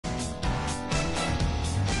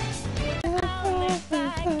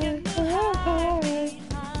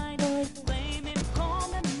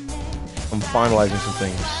finalizing some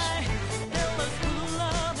things.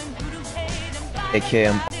 AKA,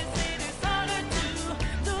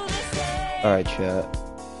 alright, chat.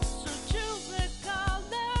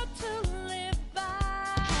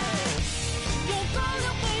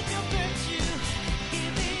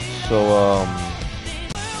 So,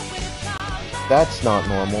 that's not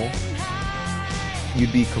normal.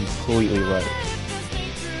 You'd be completely right.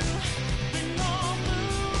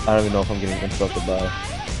 I don't even know if I'm getting interrupted by.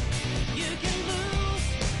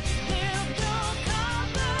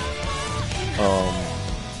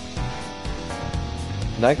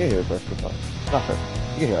 No, I can hear it perfectly fine. Not perfect.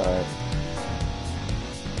 You can hear it alright.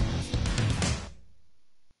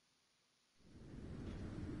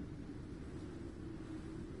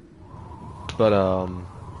 But,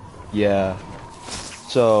 yeah.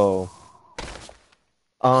 So,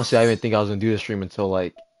 honestly, I didn't think I was gonna do the stream until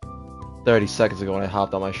like 30 seconds ago when I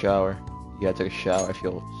hopped on my shower. Yeah, I took a shower. I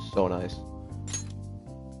feel so nice.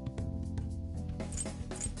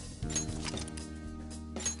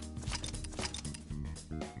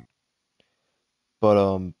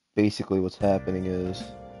 But, basically what's happening is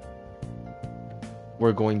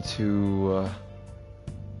we're going to,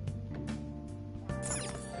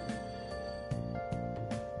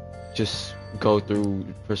 just go through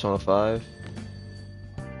Persona 5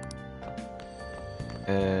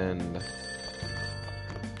 and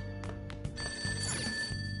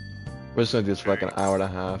we're just gonna do this for like an hour and a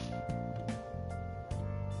half.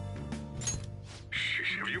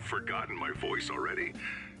 Have you forgotten my voice already?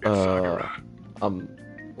 It's Sakura. I'm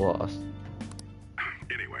lost.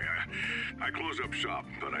 Anyway, I closed up shop,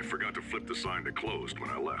 but I forgot to flip the sign to closed when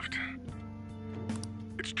I left.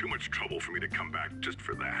 It's too much trouble for me to come back just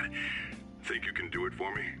for that. Think you can do it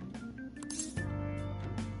for me?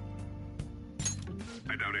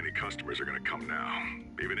 I doubt any customers are gonna come now,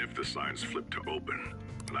 even if the sign's flipped to open.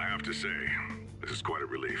 And I have to say, this is quite a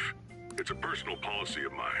relief. It's a personal policy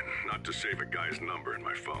of mine, not to save a guy's number in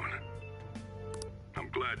my phone. I'm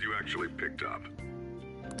glad you actually picked up.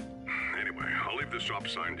 Anyway, I'll leave the shop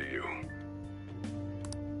sign to you.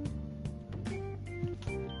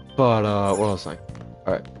 But, what was I saying?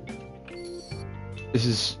 Alright. This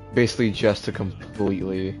is basically just to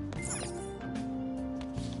completely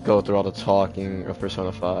go through all the talking of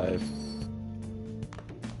Persona 5.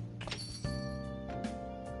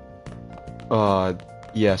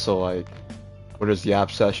 Yeah, so like, what is the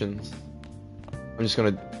app sessions? I'm just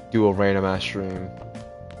gonna do a random ass stream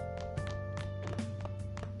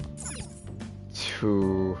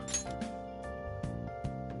to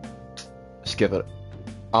skip it.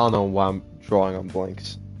 I don't know why I'm drawing on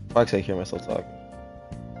blanks. I actually hear myself talking.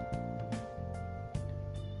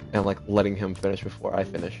 And like letting him finish before I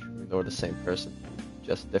finish. They're the same person,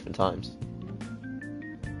 just different times.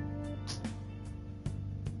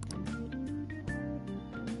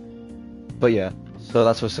 But yeah, so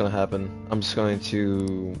that's what's gonna happen. There's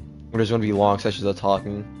gonna be long sessions of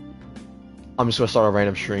talking. I'm just gonna start a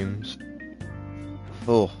random streams.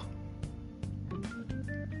 Oh.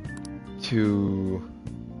 To,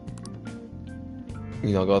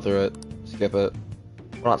 you know, go through it, skip it.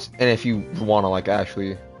 And if you wanna like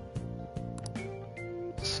actually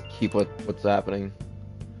keep what's happening.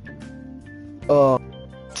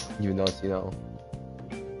 Even though it's, you know,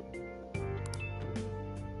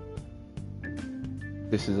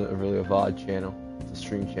 this isn't really a VOD channel, it's a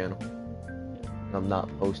stream channel. And I'm not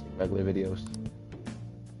posting regular videos.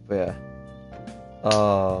 But yeah.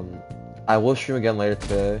 I will stream again later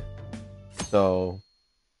today. So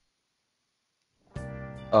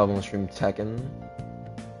I'm gonna stream Tekken.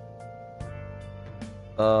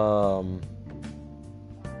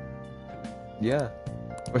 Yeah.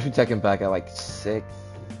 I'm gonna stream Tekken back at like 6-ish,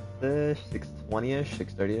 6:20-ish,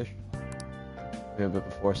 6:30-ish. Maybe a bit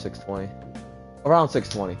before 6:20. Around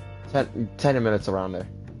 6:20. 10 minutes around there.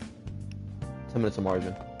 10 minutes of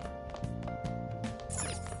margin.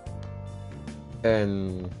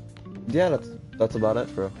 And yeah, that's about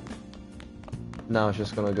it, bro. Now it's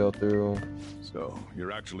just gonna go through. So,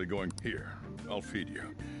 you're actually going here. I'll feed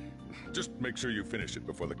you. Just make sure you finish it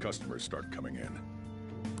before the customers start coming in.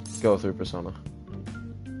 Go through Persona.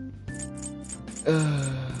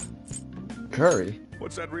 Curry?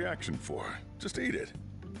 What's that reaction for? Just eat it.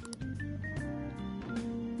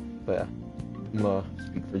 But yeah, I'm gonna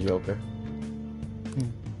speak for Joker.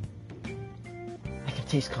 I can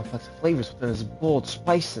taste complex flavors within its bold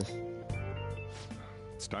spices.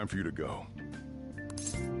 It's time for you to go.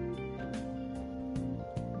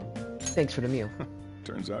 Thanks for the meal.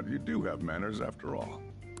 Turns out you do have manners after all.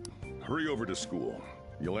 Hurry over to school.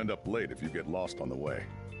 You'll end up late if you get lost on the way.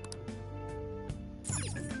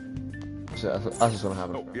 So that's just gonna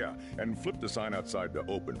happen. Oh, yeah, and flip the sign outside to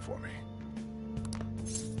open for me.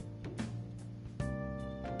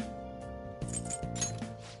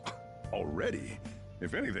 Already?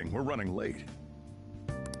 If anything, we're running late.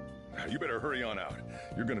 You better hurry on out.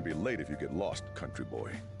 You're gonna be late if you get lost, country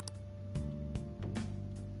boy.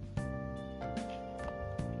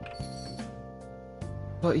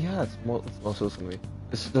 But yeah, it's mostly just gonna be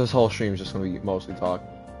this whole stream is just gonna be mostly talk.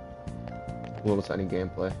 Little to any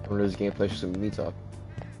gameplay. When there's gameplay, it's just gonna be me talk.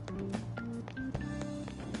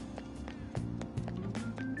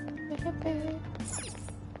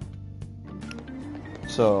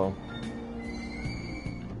 So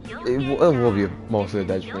it will be mostly a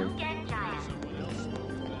dead stream.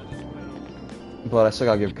 But I still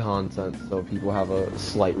gotta give content so people have a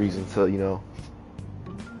slight reason to, you know.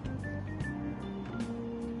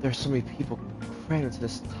 There's so many people crammed into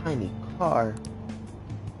this tiny car.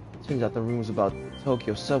 Turns out the rumors about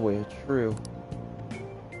Tokyo subway are true.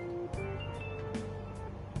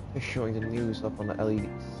 They're showing the news up on the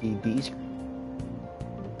LCD screen.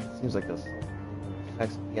 Seems like this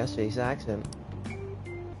affects yesterday's accident.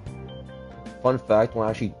 Fun fact, when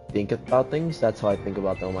I actually think about things, that's how I think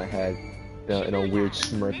about them in my head. You know, in a weird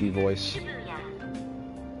smirky voice.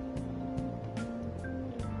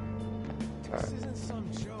 Alright.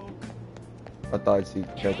 I thought I'd see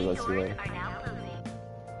characters I'd see later.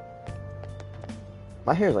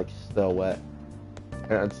 My hair is like still wet.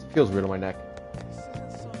 And it feels weird on my neck.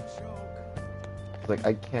 It's like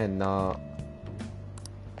I cannot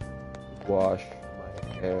wash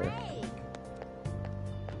my hair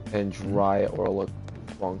and dry it or look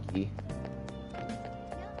funky.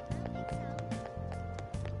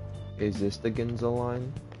 Is this the Ginza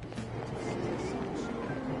line?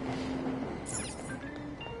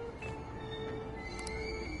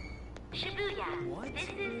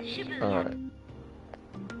 Alright.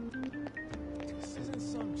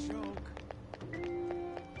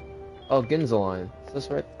 Oh, Ginza line. Is this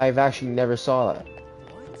right? I've actually never saw that.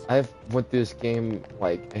 I've went through this game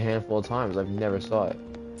like a handful of times. I've never saw it.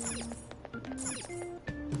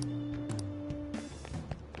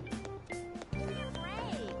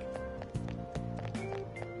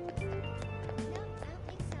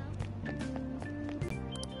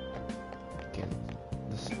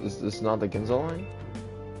 Is this not the Ginza line?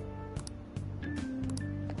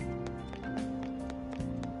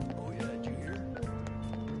 Oh yeah, did you hear?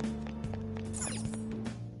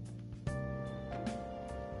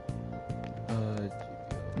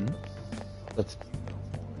 That's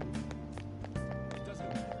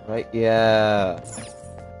right. Yeah.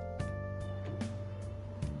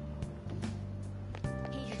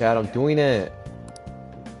 Chad, I'm doing it.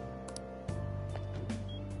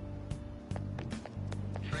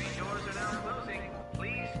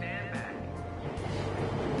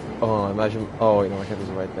 Oh, imagine. Oh, you know, my head was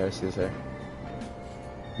right there. See his hair.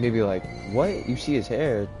 Maybe like, what? You see his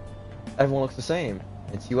hair? Everyone looks the same.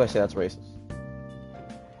 It's USA. That's racist.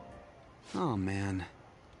 Oh man.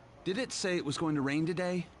 Did it say it was going to rain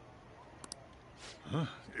today? Huh?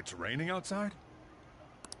 It's raining outside?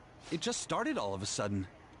 It just started all of a sudden.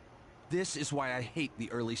 This is why I hate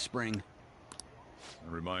the early spring.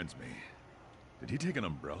 That reminds me. Did he take an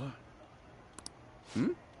umbrella?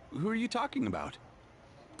 Hmm? Who are you talking about?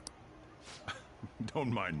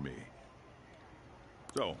 Don't mind me.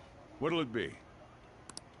 So, what'll it be?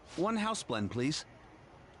 One house blend, please.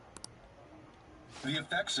 The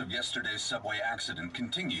effects of yesterday's subway accident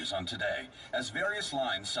continues on today, as various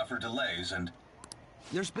lines suffer delays and...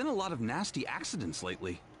 There's been a lot of nasty accidents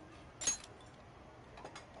lately.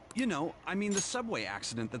 You know, I mean the subway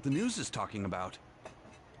accident that the news is talking about.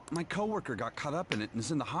 My coworker got caught up in it and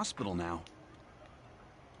is in the hospital now.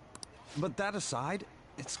 But that aside,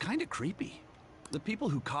 it's kind of creepy. The people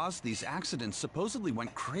who caused these accidents supposedly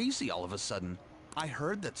went crazy all of a sudden. I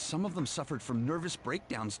heard that some of them suffered from nervous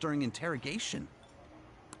breakdowns during interrogation.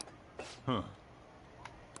 Huh.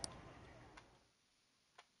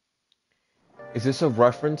 Is this a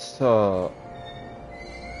reference to?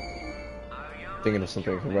 Thinking of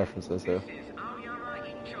something to reference this to.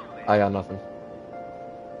 I got nothing.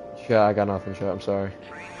 Yeah, I got nothing. Chat. I'm sorry.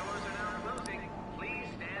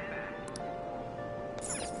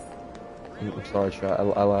 I'm sorry, chat.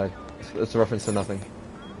 I lied. It's a reference to nothing.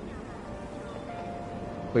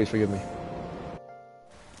 Please forgive me.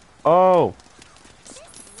 Oh.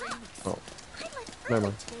 Oh. Never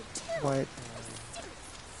mind. Quiet.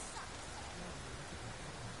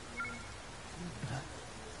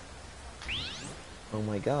 Oh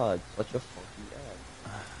my god, such a funky ad.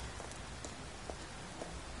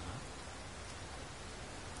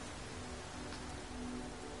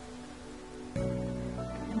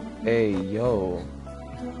 Hey, yo.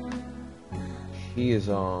 She is,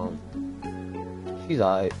 she's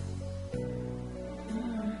alright.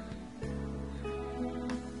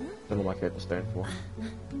 Don't know what my character's staring for.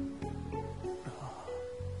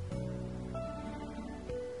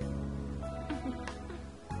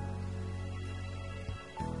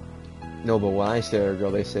 No, but when I stare at a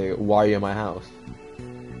girl, they say, "Why are you in my house?"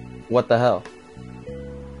 What the hell?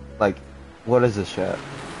 Like, what is this shit?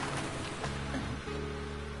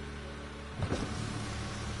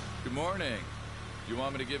 Good morning. Do you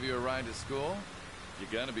want me to give you a ride to school?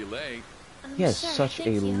 You're gonna be late. He has Sure, such a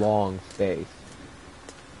thank you. long face.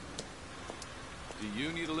 Do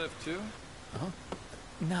you need a lift too?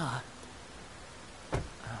 Nah.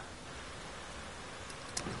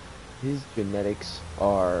 His genetics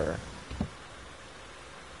are...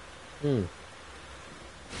 He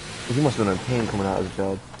must have been in pain coming out of his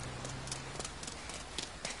bed.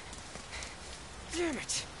 Damn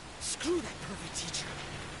it! Screw that perfect teacher.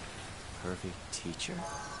 Perfect teacher?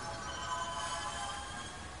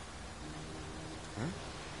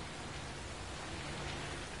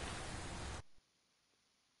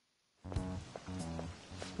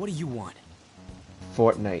 What do you want?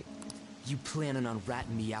 Fortnite. You planning on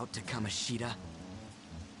ratting me out to Kamoshida?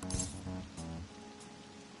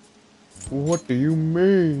 What do you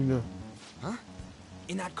mean? Huh?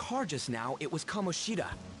 In that car just now, it was Kamoshida.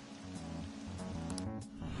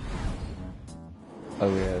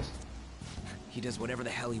 Oh, yes. He does whatever the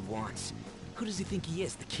hell he wants. Who does he think he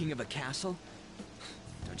is, the king of a castle?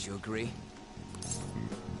 Don't you agree?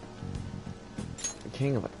 The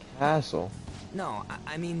king of a castle. No,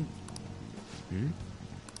 I mean...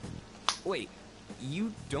 Wait,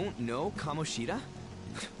 you don't know Kamoshida?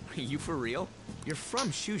 Are you for real? You're from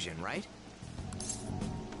Shujin, right?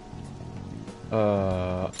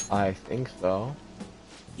 I think so.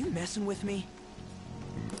 You messing with me?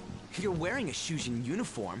 You're wearing a Shujin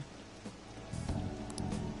uniform.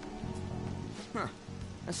 Huh.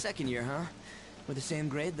 A second year, huh? We're the same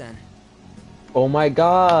grade then. Oh my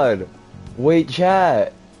god! Wait,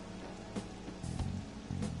 chat!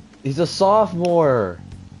 He's a sophomore!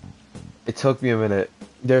 It took me a minute.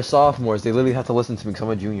 They're sophomores, they literally have to listen to me because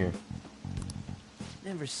I'm a junior.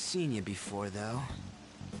 Never seen you before, though.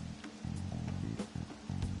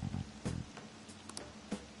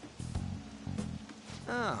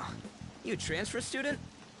 Oh, you a transfer student?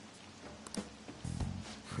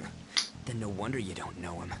 Then no wonder you don't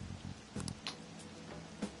know him.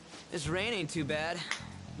 This rain ain't too bad.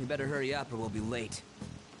 You better hurry up or we'll be late.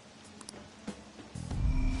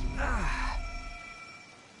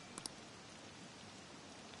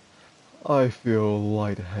 I feel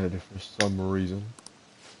lightheaded for some reason.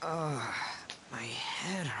 My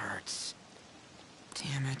head hurts.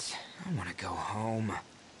 Damn it, I want to go home.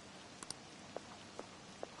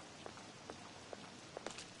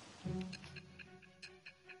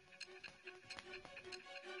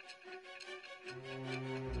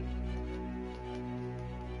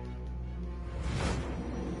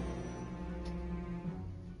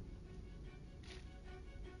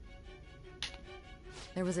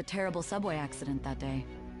 There was a terrible subway accident that day.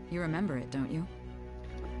 You remember it, don't you?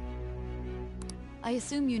 I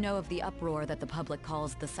assume you know of the uproar that the public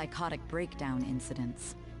calls the psychotic breakdown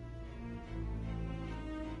incidents.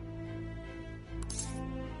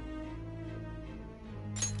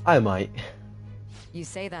 I might. You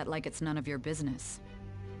say that like it's none of your business.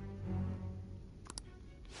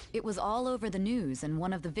 It was all over the news, and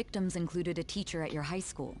one of the victims included a teacher at your high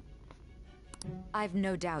school. I've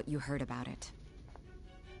no doubt you heard about it.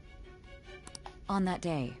 On that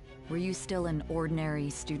day, were you still an ordinary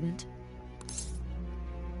student?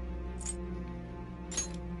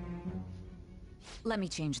 Let me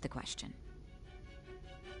change the question.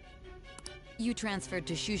 You transferred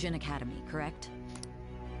to Shujin Academy, correct?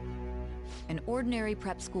 An ordinary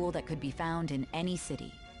prep school that could be found in any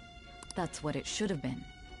city. That's what it should have been.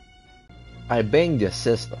 I banged your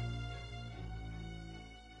sister.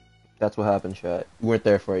 That's what happened, chat. You weren't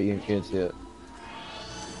there for it, you didn't see it.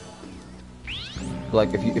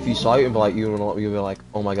 Like, if you saw it, you'd be like,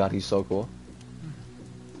 oh my god, he's so cool.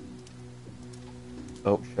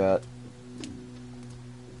 Oh, chat.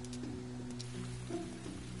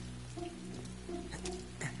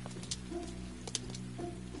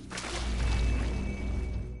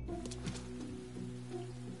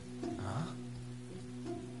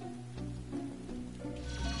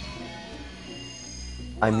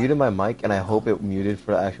 I muted my mic and I hope it muted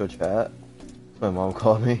for the actual chat. My mom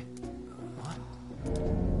called me.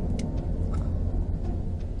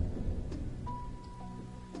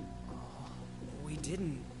 We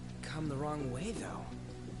didn't come the wrong way, though.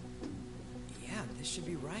 Yeah, This should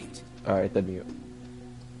be right. Alright, then mute.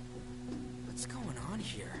 What's going on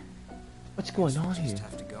here? What's going on We'll here? just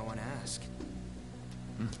have to go and ask.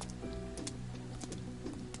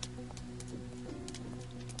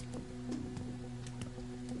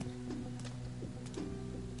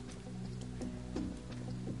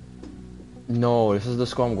 No, this is the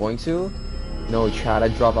school I'm going to? No, Chad,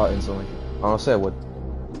 I'd drop out instantly. Honestly, I would.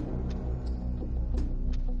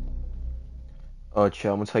 Oh,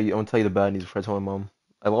 Chad, I'm gonna tell you the bad news before I tell my mom.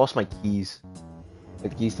 I lost my keys.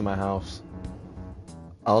 Like, the keys to my house.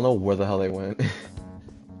 I don't know where the hell they went.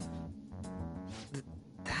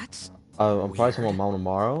 That's I'm probably telling weird. my mom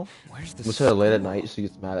tomorrow. Where's the I'm gonna tell her late at school? night so she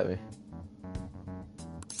gets mad at me.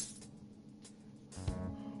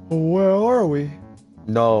 Where are we?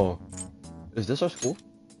 No. Is this our school?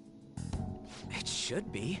 It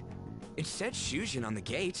should be. It said Shujin on the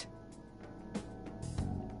gate.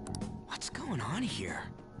 What's going on here?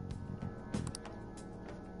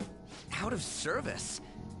 Out of service?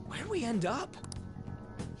 Where'd we end up?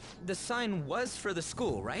 The sign was for the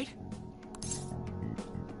school, right?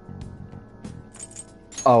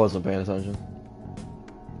 I wasn't paying attention.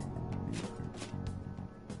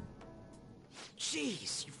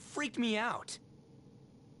 Jeez, you freaked me out.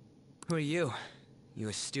 Who are you? You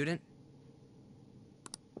a student?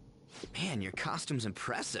 Man, your costume's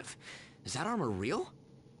impressive. Is that armor real?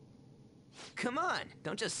 Come on,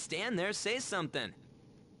 don't just stand there, say something.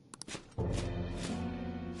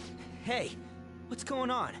 Hey, what's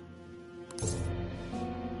going on?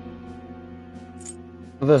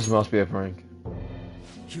 This must be a prank.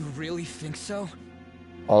 You really think so?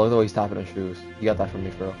 Oh, look at the way he's tapping his shoes. You got that from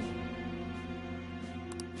me, for real.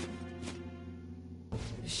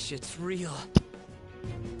 This shit's real.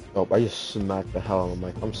 Nope, I just smacked the hell out of my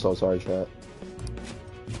mic. I'm so sorry, chat.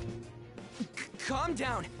 Calm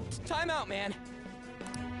down. It's time out, man.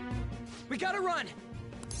 We gotta run.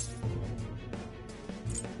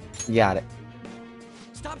 Got it.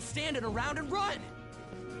 Stop standing around and run.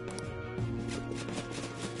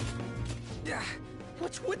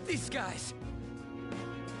 What's with these guys?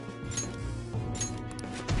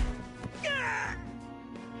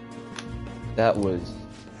 That was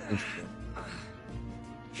interesting.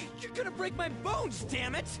 You're gonna break my bones,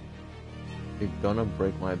 damn it! You're gonna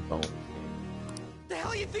break my bones. The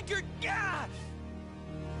hell you think you're?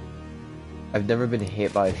 I've never been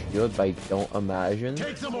hit by a shield, but I don't imagine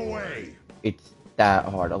Take them away! it's that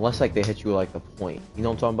hard. Unless like they hit you like the point. You know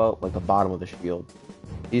what I'm talking about? Like the bottom of the shield.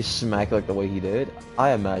 You smack it like the way he did.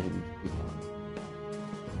 I imagine you'd be fine.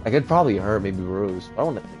 I could probably hurt, maybe bruise. But I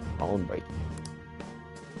don't want to think bone break.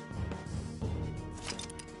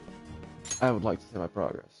 I would like to see my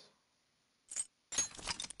progress.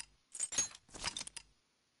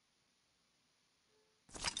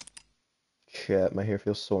 Shit, my hair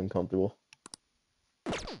feels so uncomfortable.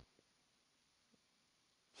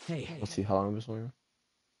 Hey, Let's see how long this one.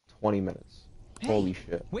 20 minutes. Holy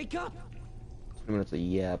shit. wake up! 20 minutes of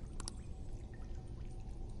yap.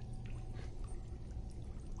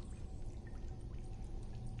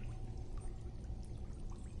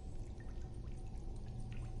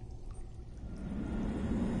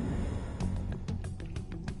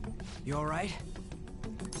 You all right?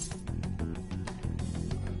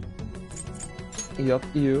 Yup,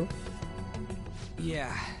 you.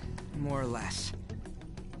 Yeah, more or less.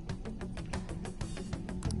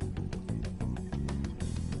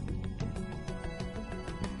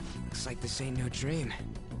 Looks like this ain't no dream.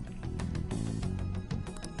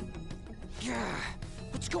 Yeah,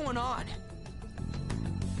 what's going on?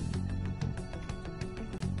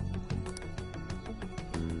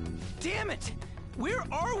 Damn it! Where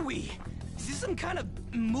are we? Is this some kind of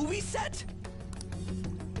movie set?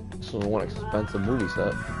 This is one expensive movie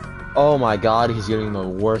set. Oh my god, he's getting the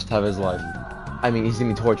worst time of his life. I mean, he's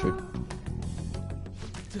getting tortured.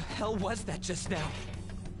 The hell was that just now?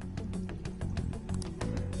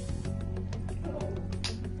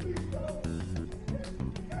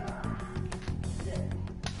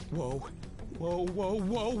 Whoa. Whoa, whoa,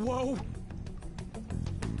 whoa, whoa!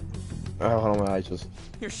 Oh, hold on, my eyes just...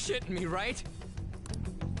 You're shitting me, right?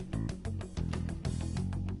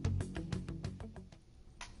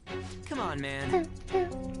 Come on, man.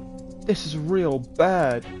 This is real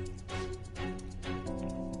bad.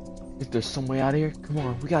 If there's some way out of here, come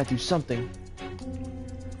on, we gotta do something.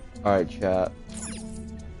 Alright, chat.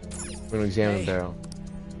 We're gonna examine the barrel.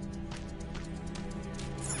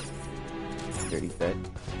 Dirty bit.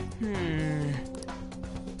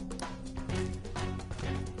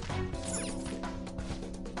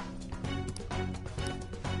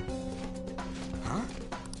 Huh?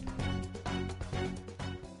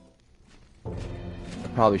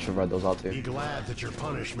 Probably should have read those out Be too. glad that your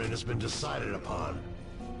punishment has been decided upon.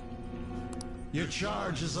 Your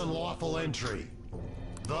charge is unlawful entry.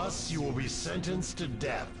 Thus, you will be sentenced to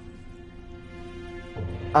death.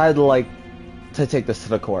 I'd like to take this to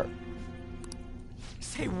the court.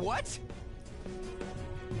 Say what?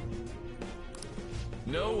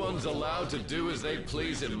 No one's allowed to do as they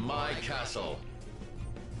please in my castle.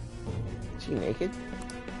 Is she naked?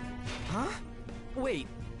 Huh? Wait.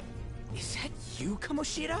 Is that you,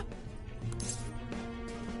 Kamoshida?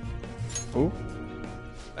 Who?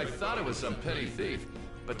 I thought it was some petty thief,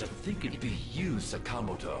 but to think it'd be you,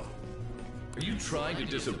 Sakamoto. Are you trying to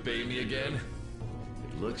disobey me again?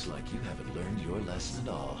 It looks like you haven't learned your lesson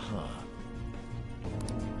at all, huh?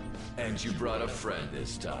 And you brought a friend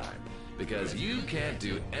this time, because you can't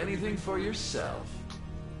do anything for yourself.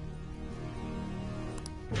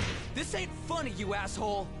 This ain't funny, you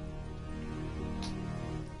asshole!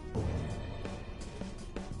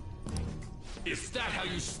 Is that how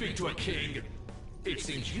you speak to a king? It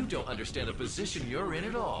seems you don't understand the position you're in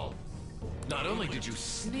at all. Not only did you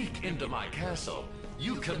sneak into my castle,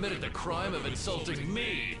 you committed the crime of insulting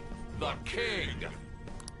me, the king.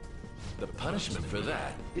 The punishment for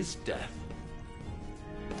that is death.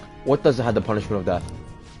 What does it have the punishment of death?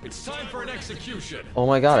 It's time for an execution. Oh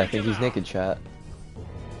my god, I Take think him he's out. naked, chat.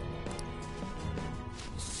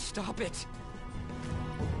 Stop it!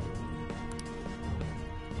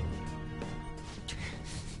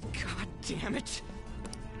 God damn it!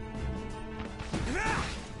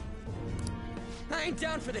 I ain't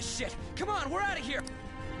down for this shit! Come on, we're out of here!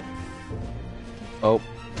 Oh.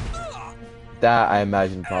 That, I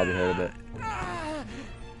imagine, probably hurt a bit.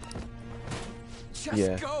 Just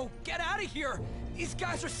Yeah. go! Get out of here! These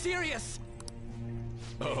guys are serious!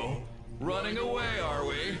 Oh, running away, are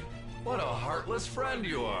we? What a heartless friend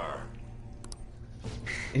you are.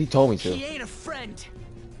 He told me He to. ain't a friend!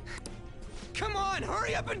 Come on,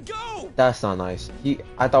 hurry up and go! That's not nice.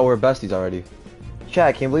 I thought we were besties already.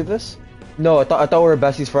 Chat, can you believe this? No, I thought we were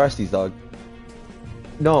besties for Estes, dog.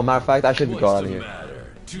 No, matter of fact, I should go What's out of the here. matter?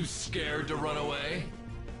 Too scared to run away?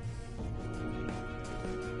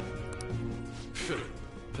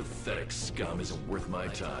 Pathetic scum isn't worth my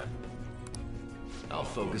time. I'll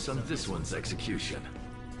focus on this one's execution.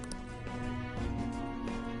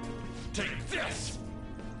 Take this!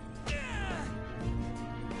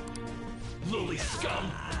 Lily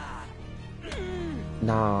scum!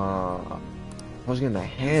 Nah. I was getting my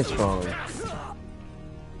hands from him.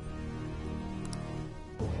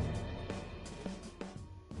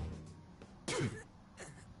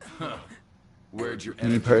 Where'd your Me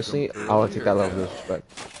energy personally, from I would take that earlier level of go? disrespect.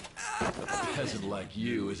 A peasant like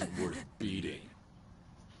you isn't worth beating.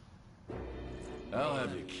 I'll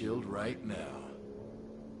have you killed right now.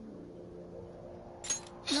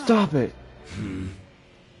 Stop it!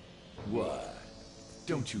 Why?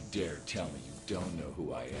 Don't you dare tell me you don't know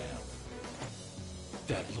who I am.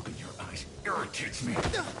 That look in your eyes irritates me.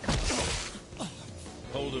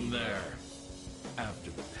 Hold him there. After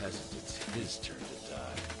the peasant, it's his turn to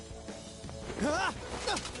die.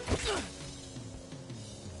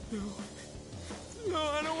 No,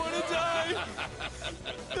 I don't want to die!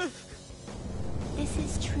 This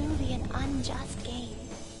is truly an unjust game.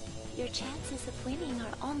 Your chances of winning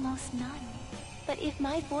are almost none. But if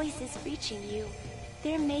my voice is reaching you,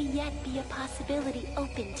 there may yet be a possibility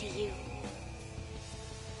open to you.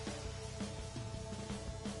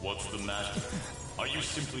 What's the matter? Are you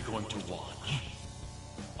simply going to watch?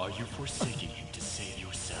 Are you forsaking him to save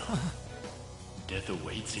yourself? Death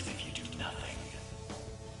awaits him if you do nothing.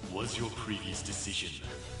 Was your previous decision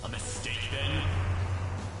a mistake then?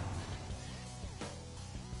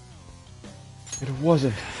 It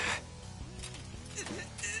wasn't.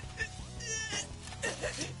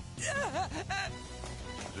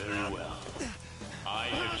 Very well. I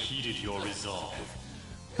have heeded your resolve.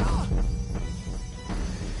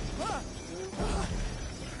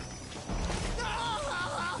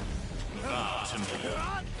 Vow to me.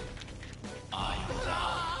 I am thou.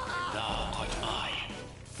 Thou art I.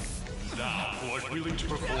 Thou who art willing to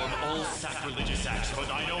perform all sacrilegious acts for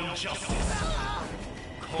thine own justice.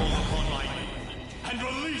 Call upon my name and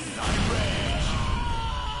release thy rage.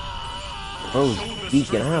 Bro's Show the geeking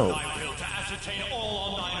strength of out. thy will to ascertain all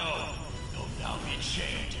on thine own, though thou be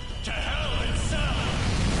chained to hell itself.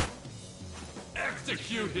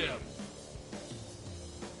 Execute him!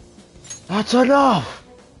 That's enough!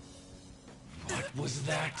 What was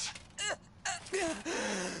that?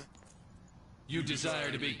 You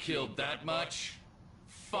desire to be killed that much?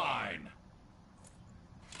 Fine.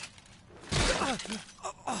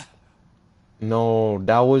 No,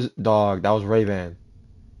 that was dog. That was Ray-Ban.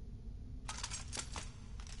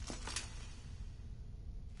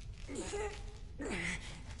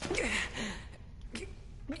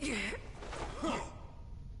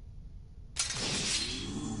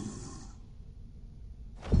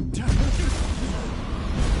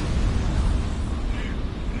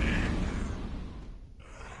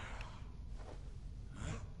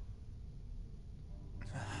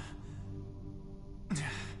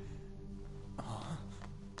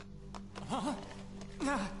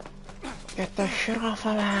 Get the shit off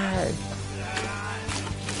of me!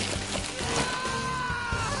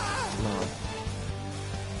 No.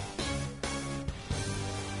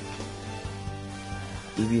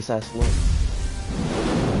 Devious ass look.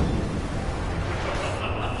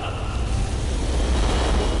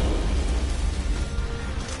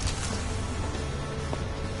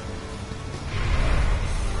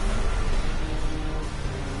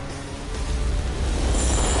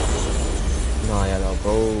 No, yeah, no,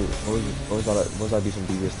 bro's gotta do some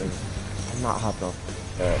devious things. I'm not hopping off.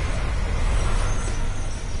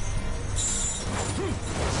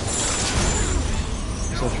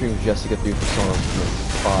 So stream just to get through Persona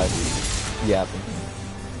 5. Yapping.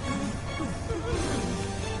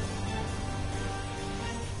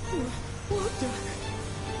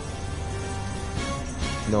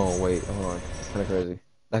 No, wait, hold on. It's kinda crazy.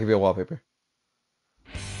 That could be a wallpaper.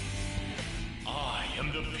 I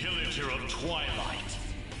am the pillager of Twilight.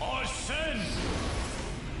 Arsene!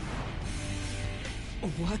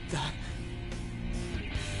 What the?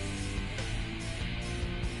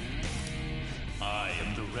 I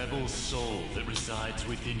am the rebel soul that resides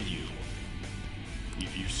within you.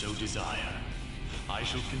 If you so desire, I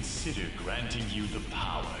shall consider granting you the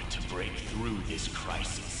power to break through this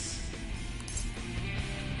crisis.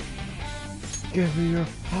 Give me your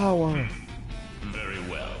power. Very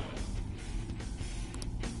well.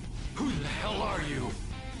 Who the hell are you?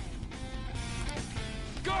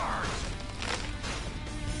 Guard!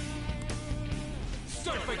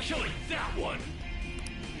 Start by killing that one!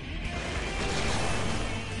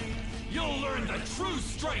 You'll learn the true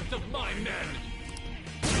strength of my men!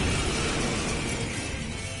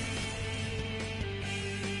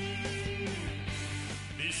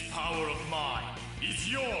 This power of mine is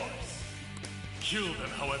yours. Kill them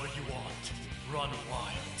however you want. Run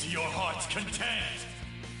wild to your heart's content.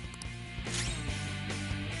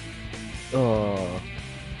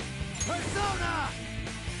 Persona!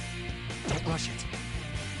 Don't rush it.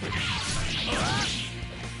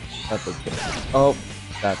 That's okay. Oh,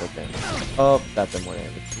 that's okay. Oh, that's a more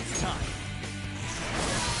damage. It's time.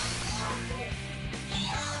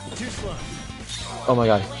 Too slow. Oh my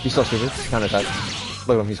god, he's so stupid. Counter attack.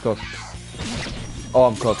 Look at him, he's cooked. Oh,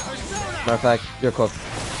 I'm cooked. Matter of fact, you're cooked.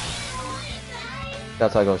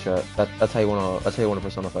 That's how I go, chat. That's how you wanna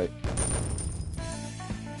Persona fight.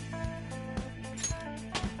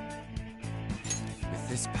 With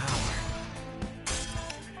this power.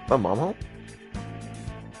 My mom home?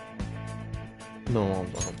 No,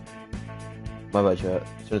 mom's not home. My bad, chat.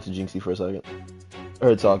 Turn it to Jinxie for a second. I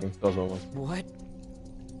heard talking. That was what it was. What?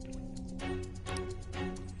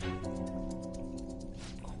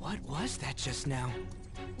 What was that just now?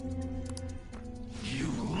 You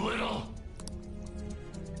little...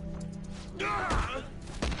 Ha!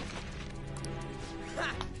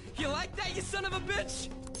 You like that, you son of a bitch?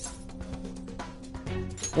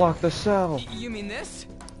 Block the cell! You mean this?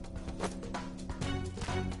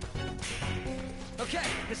 Okay,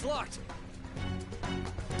 it's locked.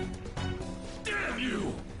 Damn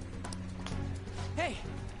you! Hey,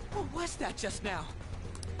 what was that just now?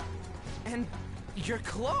 And your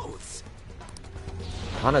clothes.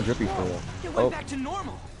 Kinda drippy for you. It went Oh, back to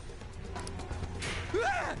normal.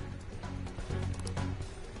 Ah!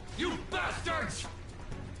 You bastards!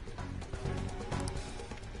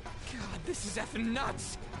 God, this is effing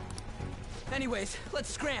nuts. Anyways,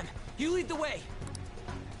 let's scram. You lead the way.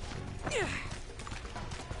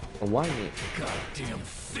 why me? Goddamn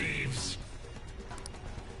thieves!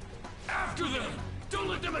 After them! Don't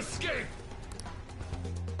let them escape!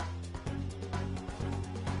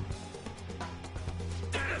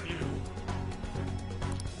 Damn you!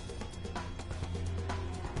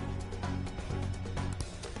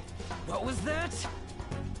 What was that?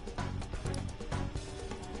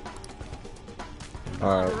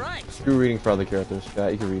 Alright. Alright. Screw reading for other characters. Yeah,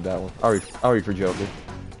 you can read that one. I'll read for Joker.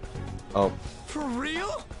 Oh, For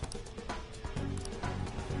real?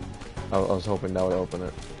 I was hoping that would open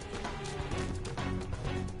it.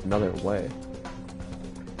 Another way.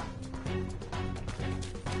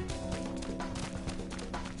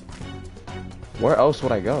 Where else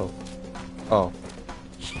would I go? Oh.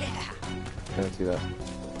 Yeah. I didn't see that.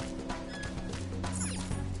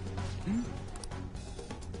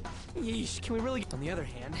 Yeesh, can we really... On the other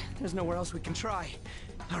hand, there's nowhere else we can try.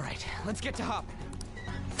 Alright, let's get to hopping.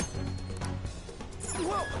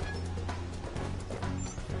 Whoa!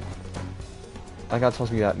 I got supposed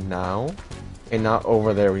to be that now, and not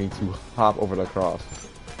over there. We need to hop over the cross.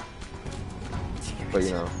 But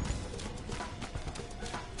you know,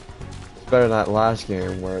 it's better than that last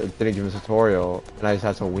game where it didn't give us a tutorial, and I just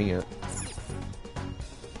had to wing it.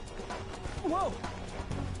 Whoa!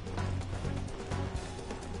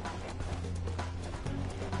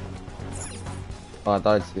 Oh, I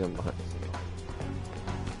thought I'd see them behind.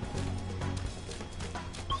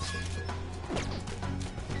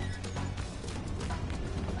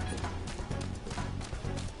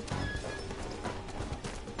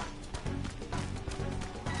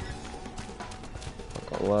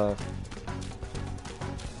 Left.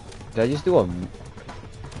 Did I just do a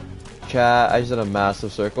chat? I just did a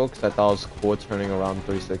massive circle because I thought it was cool turning around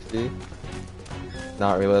 360.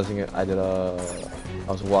 Not realizing it, I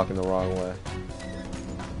was walking the wrong way.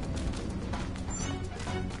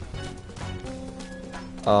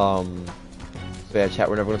 So yeah, chat.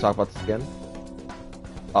 We're never gonna talk about this again.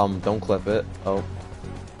 Don't clip it. Oh.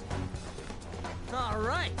 All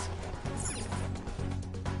right.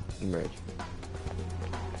 Emerge.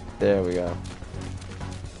 There we go.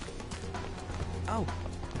 Oh.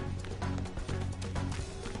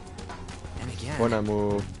 And again. When I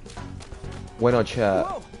move. When on chat.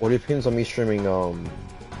 Whoa. What are your opinions on me streaming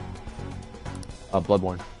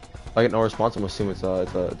Bloodborne? If I get no response, I'm assuming it's a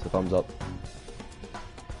thumbs up.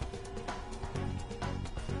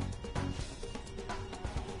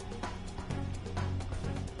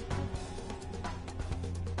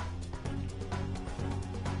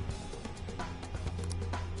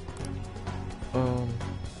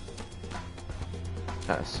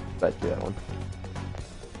 Let's do that one.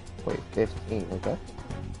 Wait, 15, okay.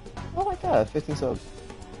 Oh my god, 15 subs.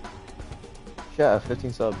 Yeah,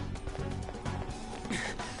 15 subs.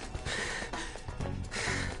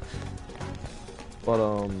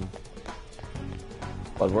 But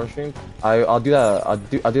Bloodborne stream? I'll do that. I'll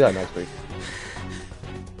do that next week.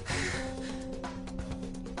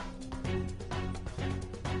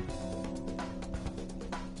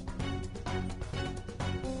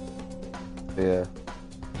 Yeah.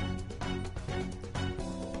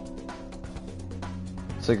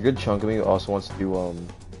 It's like a good chunk of me also wants to do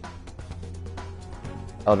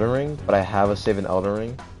Elden Ring, but I have a save in Elden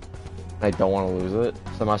Ring, and I don't want to lose it,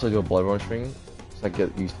 so I might as well do a Bloodborne stream, so I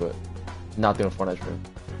get used to it. Not doing a Fortnite stream.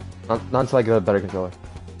 Not until I get a better controller.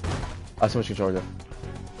 I have so much controller though.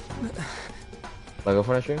 Lego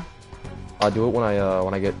Fortnite stream? I'll do it when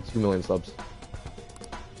I get 2 million subs.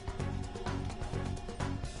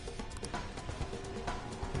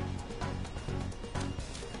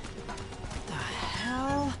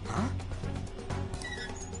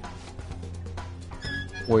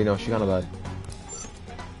 Wait, no, she kinda died.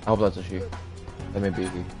 I hope that's a she. That may be a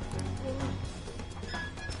he.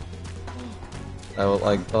 I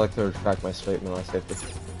like to retract my statement on safety.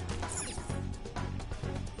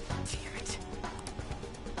 Damn it.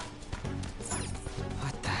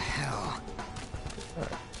 What the hell?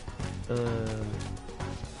 Alright.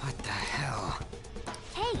 What the hell?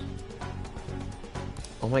 Hey!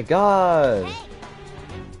 Oh my god! Hey!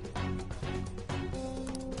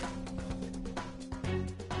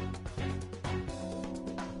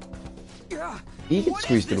 He can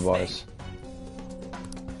squeeze through the bars.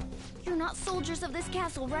 You're not soldiers of this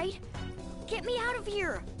castle, right? Get me out of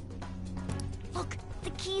here! Look, the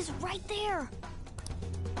key's right there!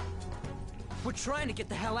 We're trying to get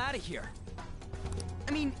the hell out of here.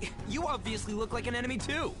 I mean, you obviously look like an enemy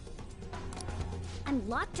too. I'm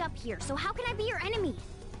locked up here, so how can I be your enemy?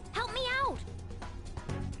 Help me out!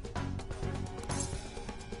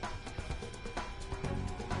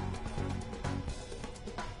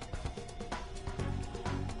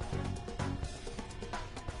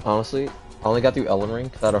 Honestly, I only got through Elden Ring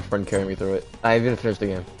because I had a friend carry me through it. I haven't even finished the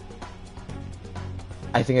game.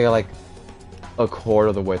 I think I got like a quarter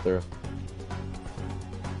of the way through.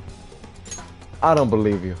 I don't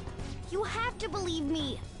believe you. You have to believe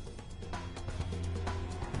me!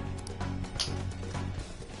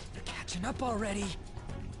 You're catching up already.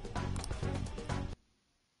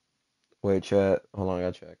 Wait, chat. Hold on, I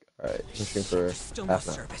gotta check. Alright, I'm streaming for There's still no half an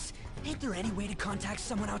hour. service. Ain't there any way to contact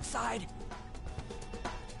someone outside?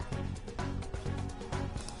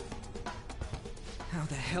 How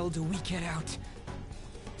the hell do we get out?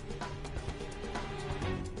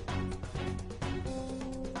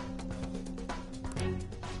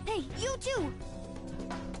 Hey, you too!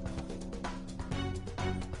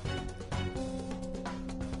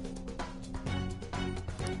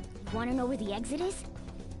 Wanna know where the exit is?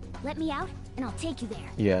 Let me out, and I'll take you there.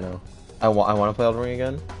 Yeah, no. I want to play Elden Ring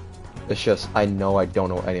again. It's just, I know I don't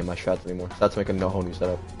know any of my strats anymore. So that's making a whole new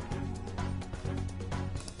setup.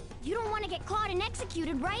 You don't want to get caught and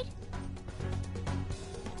executed, right?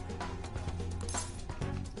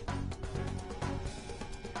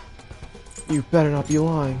 You better not be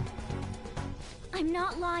lying. I'm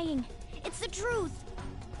not lying. It's the truth.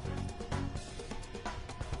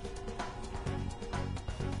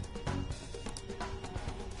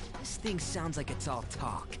 thing sounds like it's all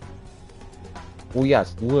talk. Well,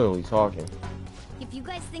 yes, literally talking. If you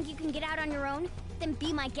guys think you can get out on your own, then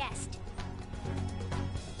be my guest.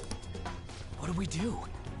 What do we do?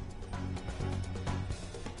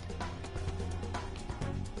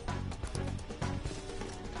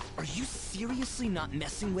 Are you seriously not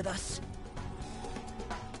messing with us?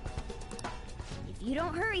 If you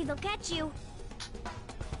don't hurry, they'll catch you.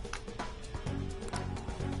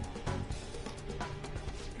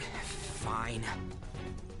 Fine.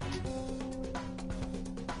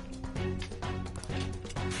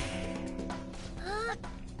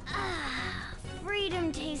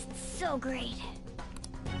 Freedom tastes so great.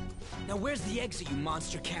 Now where's the exit, you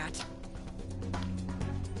monster cat?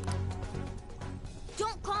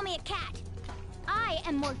 Don't call me a cat. I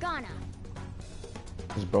am Morgana.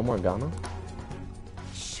 Is bro Morgana?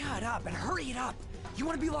 Shut up and hurry it up. You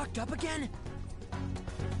want to be locked up again?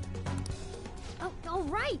 Oh, all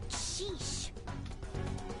right. Sheesh.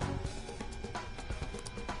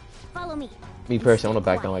 Follow me. Me personally, I want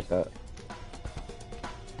to back down like that.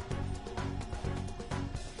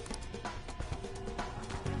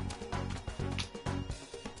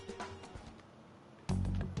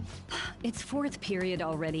 It's fourth period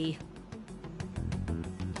already.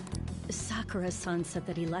 Sakura-san said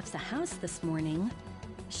that he left the house this morning.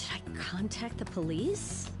 Should I contact the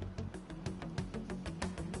police?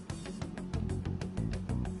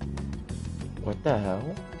 What the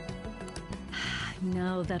hell?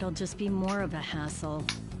 No, that'll just be more of a hassle.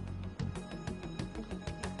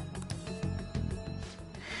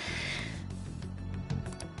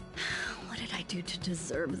 What did I do to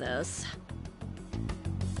deserve this?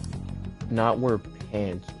 Not wear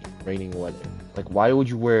pants in raining weather. Like, why would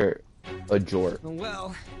you wear a jort?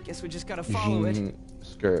 Well, guess we just gotta follow it. Jean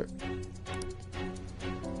skirt.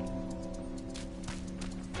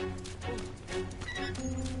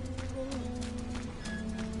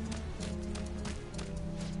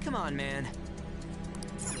 Come on, man.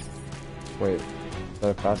 Wait, is that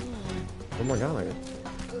a fast? Oh my god,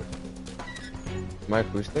 am I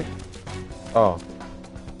acoustic? Oh.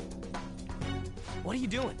 What are you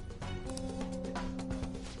doing?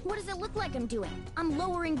 What does it look like I'm doing? I'm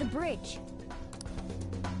lowering the bridge.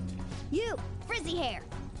 You, frizzy hair.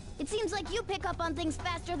 It seems like you pick up on things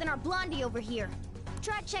faster than our blondie over here.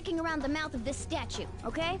 Try checking around the mouth of this statue,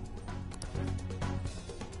 okay?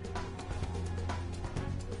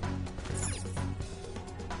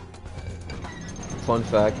 Fun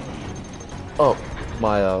fact. Oh,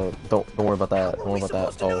 my don't worry about that. Don't worry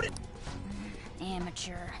about that. Oh.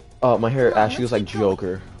 Amateur. Oh, my hair actually looks like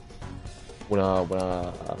Joker. When I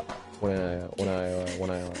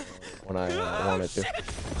wanted to.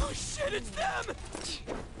 Oh shit, it's them!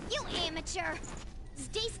 You amateur!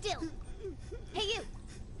 Stay still. Hey you!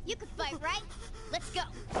 You can fight, right? Let's go.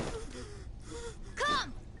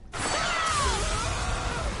 Come!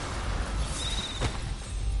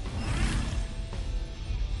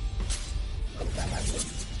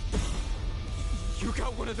 You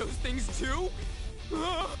got one of those things too?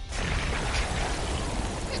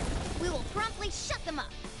 We will promptly shut them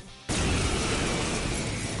up.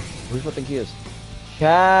 Who do you think he is?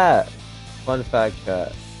 Cat! Fun fact,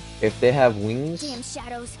 cat. If they have wings, Damn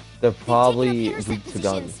shadows. they're probably They've taken up weak to intercept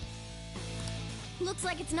guns. positions. Looks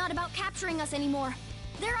like it's not about capturing us anymore.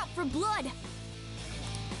 They're out for blood.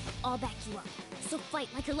 I'll back you up. So fight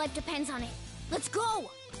like your life depends on it. Let's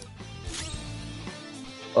go!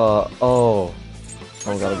 Oh.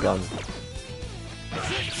 Someone got a gun.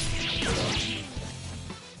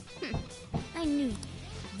 I knew.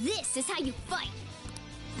 This is how you fight.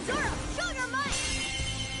 Zora, show your might!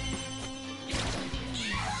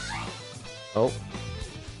 Oh.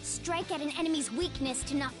 Strike at an enemy's weakness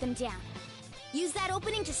to knock them down. Use that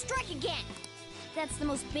opening to strike again. That's the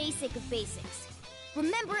most basic of basics.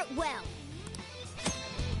 Remember it well.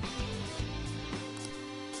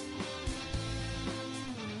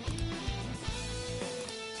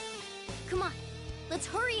 Come on, let's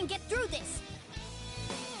hurry and get through this.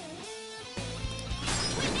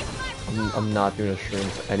 I'm not doing a stream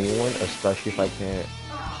for anyone, especially if I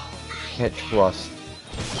can't trust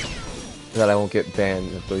that I won't get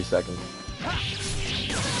banned in 30 seconds.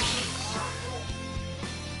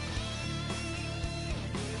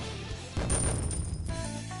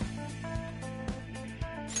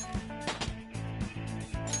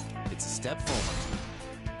 It's a step forward.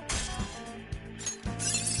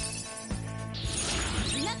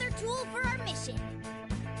 Another tool for our mission.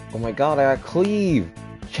 Oh my god, I got cleave!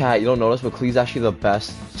 Chat, you don't notice, but cleave's actually the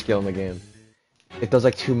best skill in the game. It does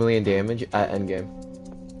like 2 million damage at endgame.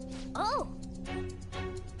 Oh,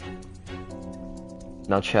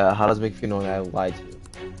 Now chat, how does it make you feel knowing I lied to you?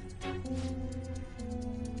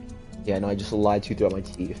 Yeah, no, I just lied to you throughout my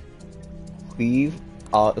teeth. Cleve,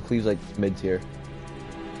 Cleve's like mid tier.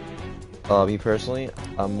 Me personally,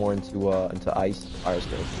 I'm more into ice, fire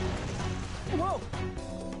skills. Whoa!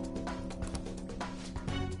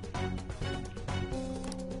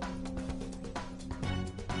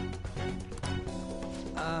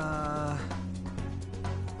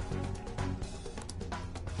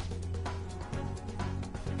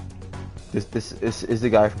 This is the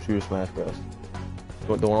guy from Super Smash Bros.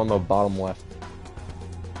 The one on the bottom left.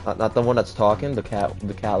 Not the one that's talking, the cat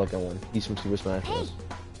looking one. He's from Super Smash Bros.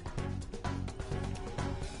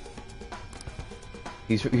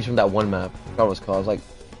 He's from that one map. I forgot what it was called. It's like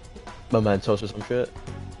Mementos or some shit.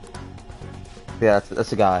 Yeah, that's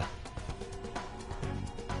the guy.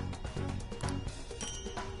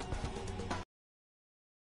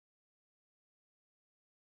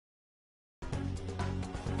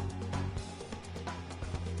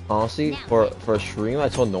 Honestly, for a stream I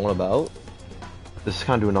told no one about, this is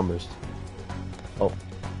kind of doing numbers. Oh.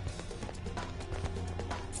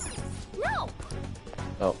 No.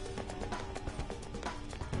 Oh.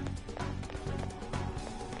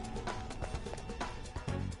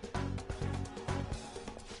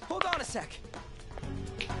 Hold on a sec.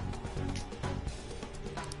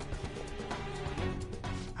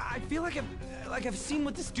 I feel like I've seen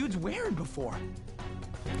what this dude's wearing before.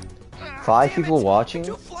 5 people watching?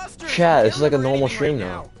 Chat, this is like a normal stream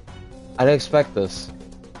now. I didn't expect this.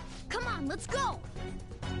 Come on, let's go.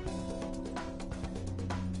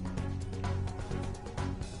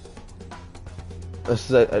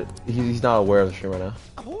 This is he's not aware of the stream right now.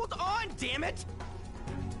 Hold on, damn it!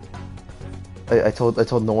 I told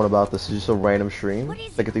no one about this. It's just a random stream.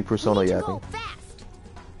 Like a Persona yapping.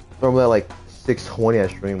 Normally at like 6:20 I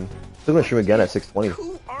stream. Still gonna stream again at 6:20.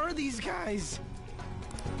 Who are these guys?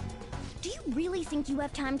 Do you really think you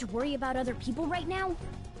have time to worry about other people right now?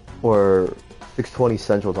 Or 6:20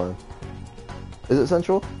 Central Time. Is it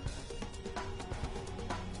Central?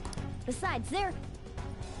 Besides, they're...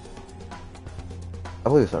 I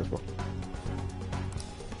believe it's Central.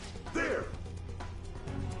 There!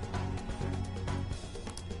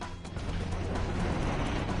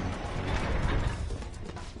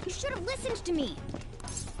 You should have listened to me.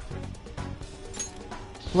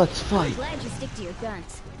 Let's fight. Glad you stick to your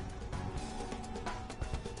guns.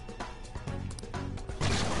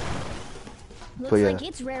 Looks yeah. like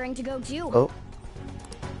it's raring to go too. Oh.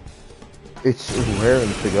 It's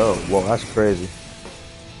raring to go. Whoa, that's crazy.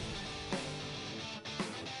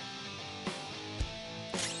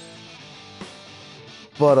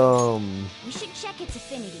 But We should check its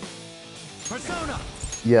affinity. Persona.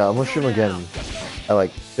 yeah, I'm gonna stream again at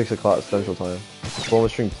like 6 o'clock Central Time. I'm gonna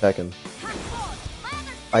stream Tekken.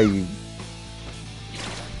 I'm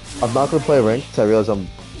not gonna play ranked because I realize I'm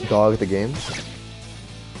dog at the game.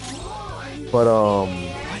 But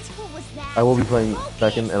I will be playing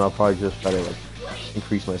Tekken and I'll probably just try to like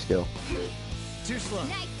increase my skill. Too slow.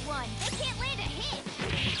 Nice one. They can't land a hit.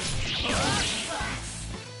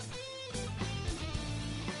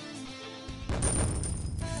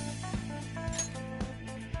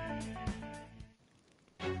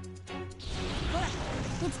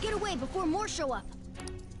 Let's get away before more show up.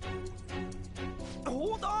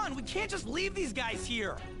 Hold on, we can't just leave these guys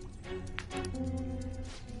here.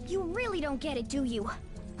 You really don't get it, do you?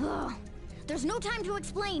 Ugh. There's no time to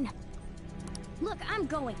explain. Look, I'm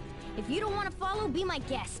going. If you don't want to follow, be my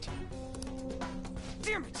guest.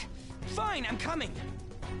 Damn it! Fine, I'm coming.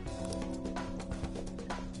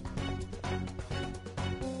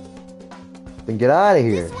 Then get out of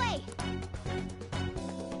here. This way.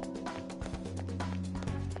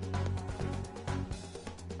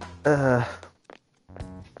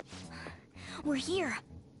 We're here.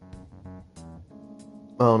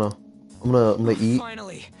 I don't know. I'm gonna eat.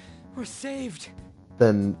 Finally, we're saved.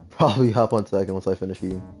 Then probably hop on Tekken once I finish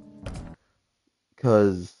eating.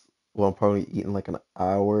 Cause well, I'm probably eating like an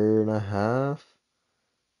hour and a half.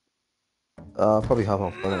 I'll probably hop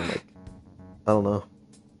on phone like I don't know.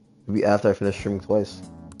 Maybe after I finish streaming twice.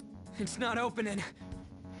 It's not opening.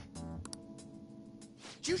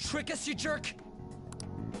 Did you trick us, you jerk?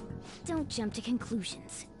 Don't jump to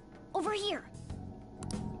conclusions. Over here.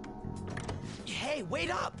 Hey, wait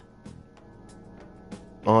up!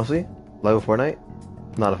 Honestly, Lego Fortnite,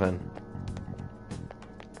 not a fan.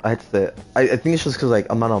 I had to say it. I think it's just because like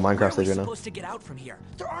I'm not on Minecraft stage right now. Supposed to get out from here.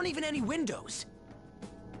 There aren't even any windows.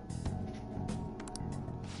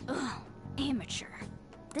 Ugh, amateur.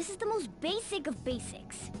 This is the most basic of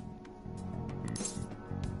basics.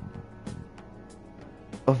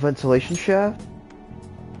 A ventilation shaft?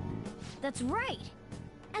 That's right.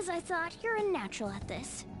 As I thought, you're a natural at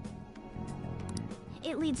this.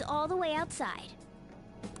 It leads all the way outside.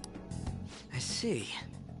 I see.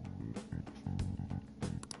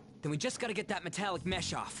 Then we just gotta get that metallic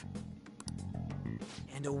mesh off.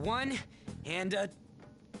 And a 1, and a...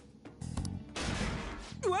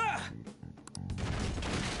 Ah!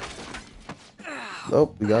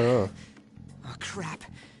 Nope, we got it off. Oh, crap.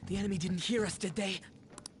 The enemy didn't hear us, did they?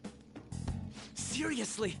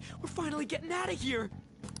 Seriously, we're finally getting out of here.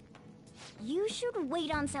 You should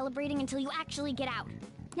wait on celebrating until you actually get out.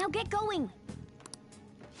 Now get going!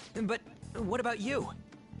 But what about you?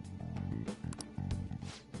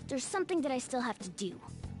 There's something that I still have to do.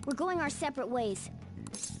 We're going our separate ways.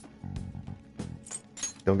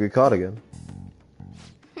 Don't get caught again.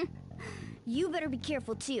 You better be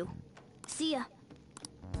careful too. See ya.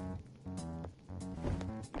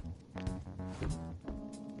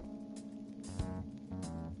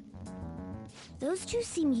 Those two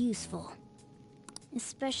seem useful.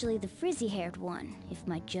 Especially the frizzy-haired one, if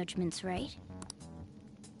my judgment's right.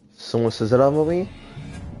 Someone says that about me,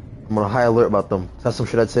 I'm on a high alert about them. That's some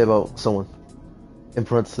shit I'd say about someone. In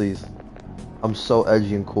parentheses, I'm so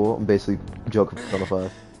edgy and cool. I'm basically joking for Persona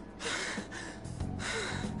 5.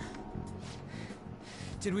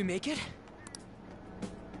 Did we make it?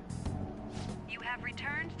 You have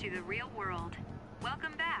returned to the real world.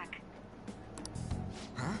 Welcome back.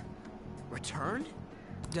 Huh? Returned?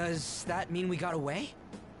 Does that mean we got away?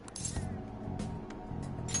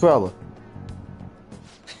 Probably.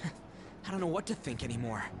 I don't know what to think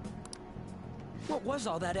anymore. What was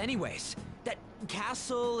all that anyways? That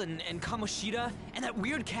castle and Kamoshida and that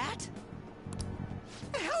weird cat?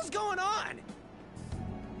 What the hell's going on?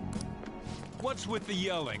 What's with the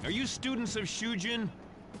yelling? Are you students of Shujin?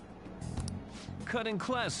 Cutting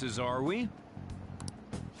classes, are we?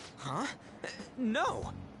 Huh?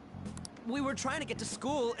 No. We were trying to get to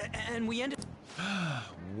school and we ended...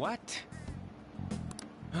 What?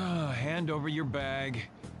 Hand over your bag.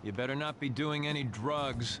 You better not be doing any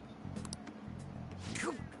drugs.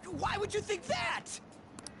 Why would you think that?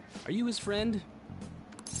 Are you his friend?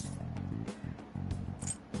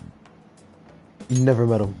 Never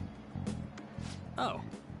met him. Oh.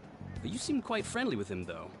 But you seem quite friendly with him,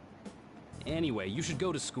 though. Anyway, you should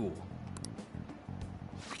go to school.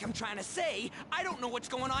 Like I'm trying to say, I don't know what's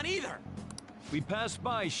going on either. We passed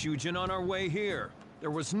by Shujin on our way here. There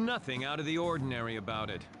was nothing out of the ordinary about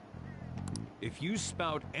it. If you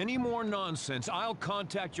spout any more nonsense, I'll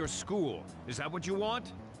contact your school. Is that what you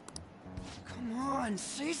want? Come on,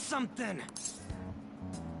 say something.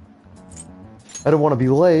 I don't want to be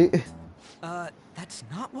late. That's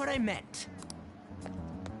not what I meant.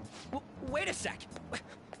 Wait a sec.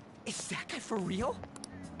 Is that guy for real?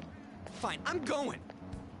 Fine, I'm going.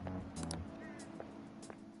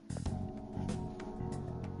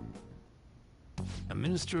 A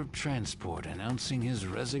Minister of Transport announcing his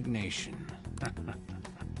resignation.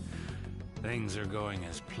 Things are going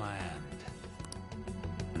as planned.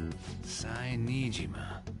 Sai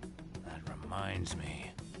Nijima. That reminds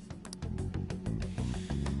me.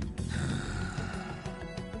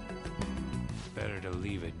 Better to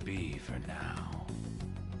leave it be for now.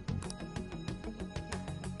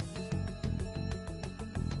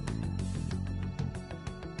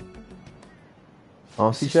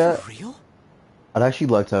 Honestly, chat, real? I'd actually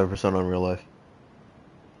like to have a Persona in real life.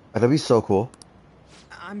 Like, that'd be so cool.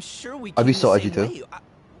 I'm sure we I'd be came so the edgy same too. way.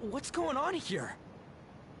 What's going on here?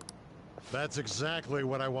 That's exactly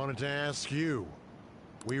what I wanted to ask you.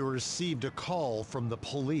 We received a call from the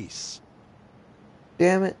police.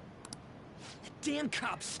 Damn it. The damn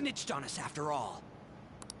cop snitched on us after all.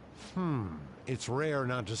 It's rare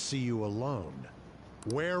not to see you alone.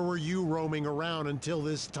 Where were you roaming around until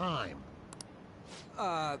this time?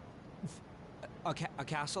 A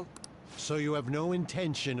castle? So you have no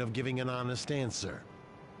intention of giving an honest answer?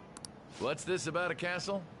 What's this about a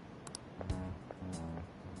castle?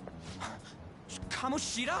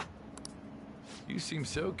 Kamoshida? You seem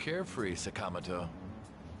so carefree, Sakamoto.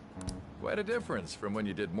 Quite a difference from when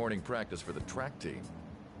you did morning practice for the track team.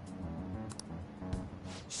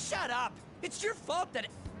 Shut up! It's your fault that...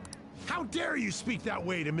 How dare you speak that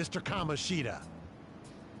way to Mr. Kamoshida?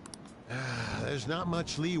 There's not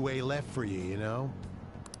much leeway left for you, you know?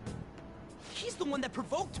 He's the one that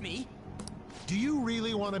provoked me! Do you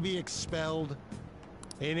really want to be expelled?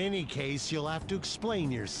 In any case, you'll have to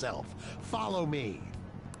explain yourself. Follow me.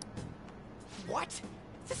 What?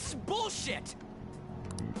 This is bullshit!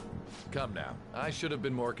 Come now, I should have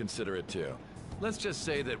been more considerate too. Let's just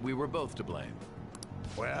say that we were both to blame.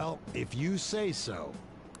 Well, if you say so.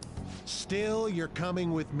 Still, you're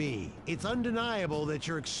coming with me. It's undeniable that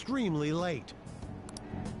you're extremely late.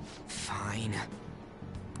 Fine.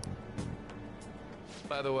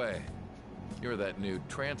 By the way, you're that new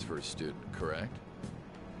transfer student, correct?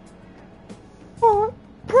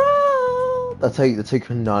 Bro! That's how you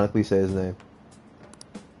canonically say his name.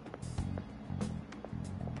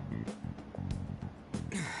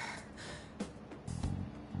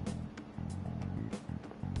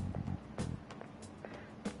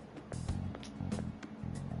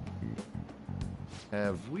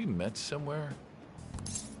 Have we met somewhere?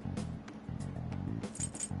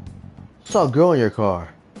 Saw a girl in your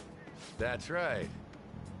car. That's right.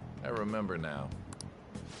 I remember now.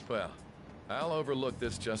 Well, I'll overlook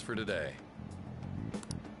this just for today.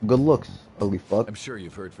 Good looks, ugly fuck. I'm sure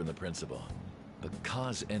you've heard from the principal. But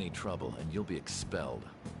cause any trouble and you'll be expelled.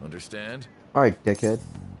 Understand? Alright, dickhead.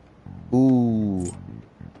 Ooh.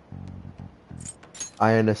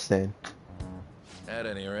 I understand. At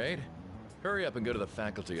any rate, hurry up and go to the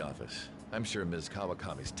faculty office. I'm sure Ms.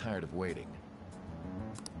 Kawakami's tired of waiting.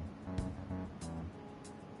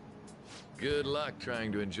 Good luck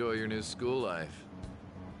trying to enjoy your new school life.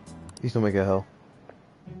 Please don't make it hell.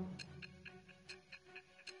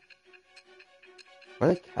 Why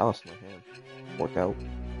did I callus my hand? Work out.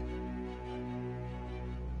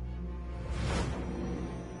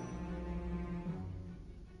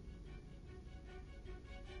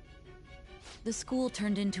 The school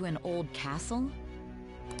turned into an old castle?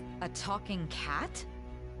 A talking cat?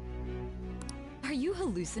 Are you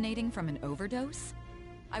hallucinating from an overdose?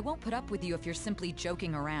 I won't put up with you if you're simply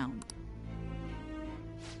joking around.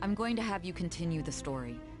 I'm going to have you continue the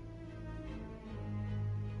story.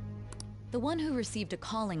 The one who received a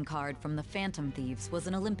calling card from the Phantom Thieves was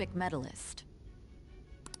an Olympic medalist.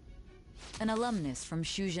 An alumnus from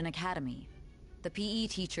Shujin Academy, the PE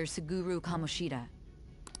teacher Suguru Kamoshida.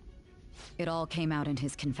 It all came out in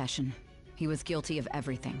his confession. He was guilty of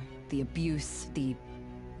everything. The abuse, the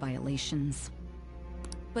violations.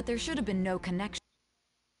 But there should have been no connection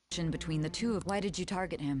between the two of. Why did you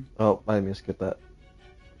target him? Oh, I didn't mean to skip that.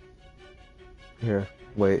 Here,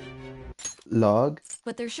 wait. Log?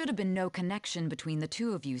 But there should have been no connection between the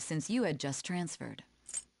two of you since you had just transferred.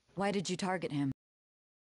 Why did you target him?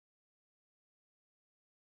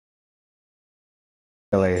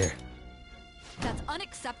 Later. That's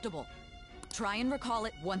unacceptable. Try and recall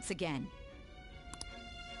it once again.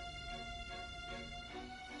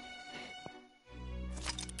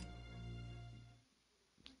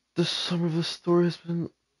 The summary of the story has been...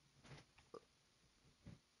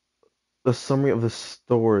 The summary of the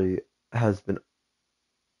story has been...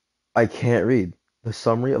 I can't read. The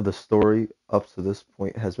summary of the story up to this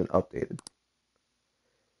point has been updated.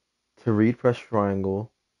 To read, press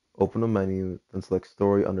triangle, open a menu, then select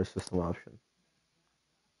story under system option.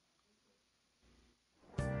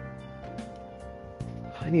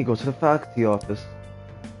 I need to go to the faculty office.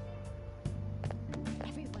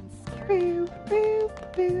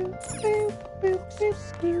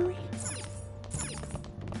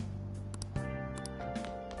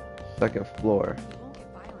 Second floor.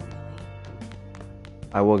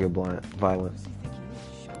 I will get violent.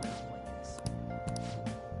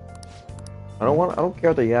 I don't care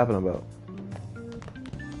what they're yapping about.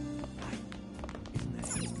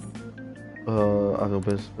 I have no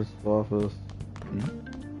business principal office.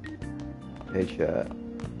 Hey chat.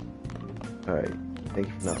 Alright, thank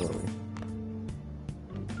you for not letting me.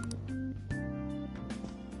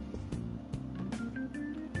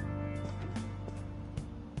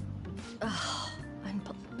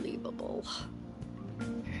 Unbelievable.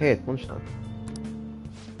 Hey, it's lunchtime.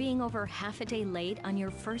 Being over half a day late on your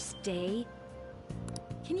first day?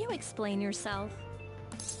 Can you explain yourself?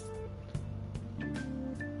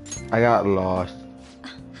 I got lost.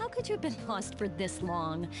 How could you have been lost for this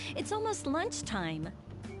long? It's almost lunchtime.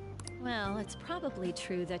 Well, it's probably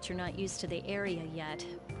true that you're not used to the area yet,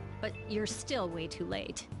 but you're still way too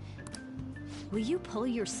late. Will you pull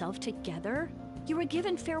yourself together? You were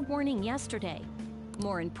given fair warning yesterday.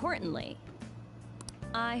 More importantly,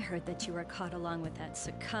 I heard that you were caught along with that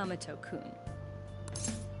Sakamoto-kun.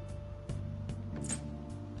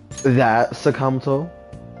 That Sakamoto?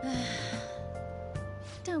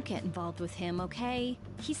 Don't get involved with him, okay?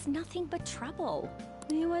 He's nothing but trouble.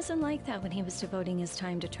 He wasn't like that when he was devoting his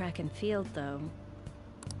time to track and field, though.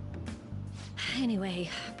 Anyway,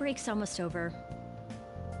 break's almost over.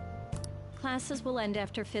 Classes will end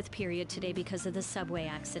after 5th period today because of the subway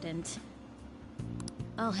accident.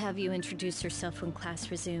 I'll have you introduce yourself when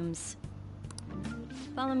class resumes.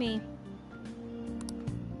 Follow me.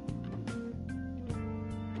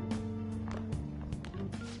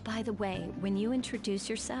 By the way, when you introduce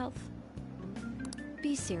yourself,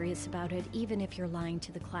 be serious about it even if you're lying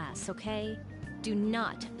to the class, okay? Do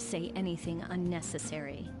not say anything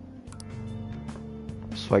unnecessary.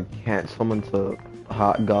 so I can't summon to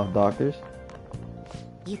hot goth doctors.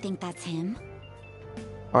 You think that's him?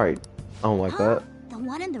 Alright, I don't like that. The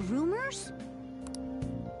one in the rumors?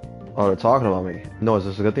 Oh, they're talking about me. No, is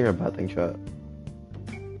this a good thing or a bad thing, chat?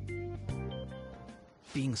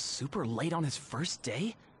 Being super late on his first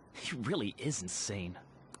day? He really is insane.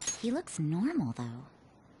 He looks normal, though.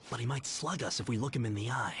 But he might slug us if we look him in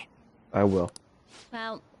the eye. I will.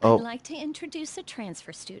 Well, Oh. I'd like to introduce a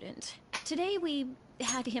transfer student. Today we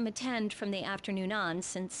had him attend from the afternoon on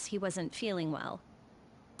since he wasn't feeling well.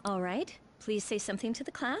 All right, please say something to the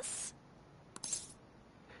class.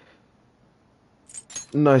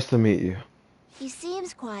 Nice to meet you. He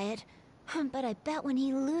seems quiet, but I bet when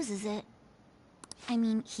he loses it... I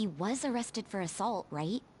mean, he was arrested for assault,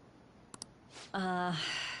 right?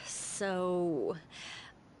 So...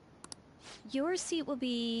 Your seat will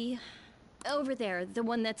be... over there, the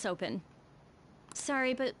one that's open.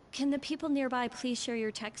 Sorry, but can the people nearby please share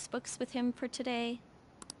your textbooks with him for today?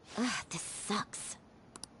 Ugh, this sucks.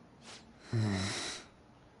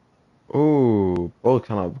 Ooh, both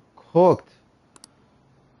kind of cooked.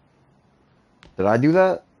 Did I do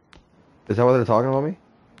that? Is that why they're talking about me?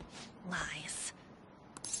 Lies.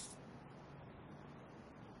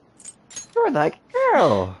 You're that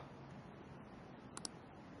girl.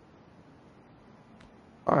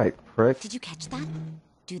 Alright, prick. Did you catch that?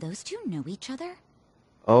 Do those two know each other?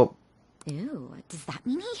 Oh. Ew, does that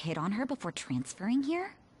mean he hit on her before transferring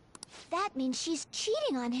here? That means she's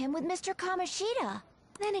cheating on him with Mr. Kamoshida.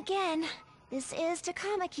 Then again, this is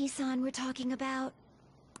Takamaki-san we're talking about.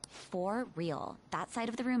 For real, that side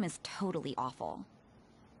of the room is totally awful.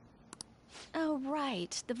 Oh,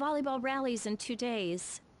 right. The volleyball rally's in 2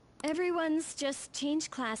 days. Everyone's just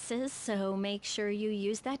changed classes, so make sure you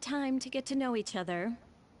use that time to get to know each other.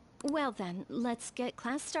 Well then, let's get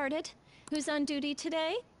class started. Who's on duty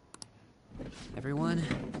today? Everyone,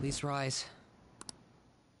 please rise.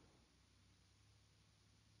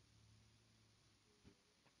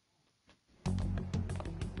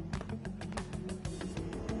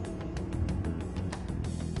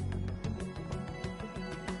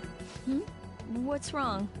 What's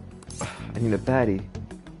wrong? I need a baddie.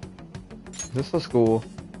 Is this a school?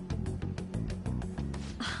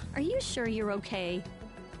 Are you sure you're okay?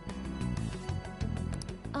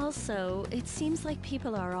 Also, it seems like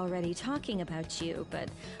people are already talking about you, but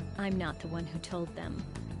I'm not the one who told them.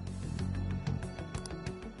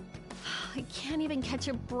 I can't even catch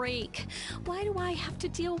a break. Why do I have to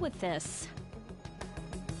deal with this?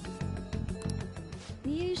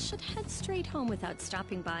 You should head straight home without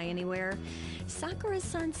stopping by anywhere.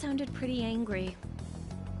 Sakura-san sounded pretty angry.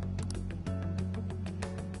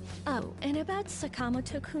 Oh, and about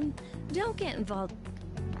Sakamoto-kun, don't get involved.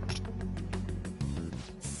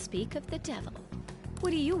 Speak of the devil. What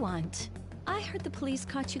do you want? I heard the police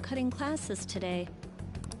caught you cutting classes today.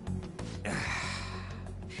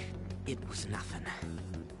 It was nothing.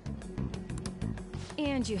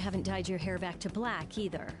 And you haven't dyed your hair back to black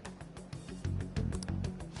either.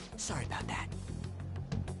 Sorry about that.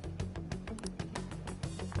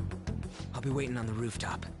 I'll be waiting on the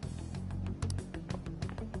rooftop.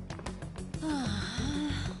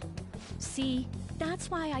 See, that's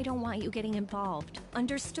why I don't want you getting involved.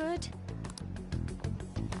 Understood?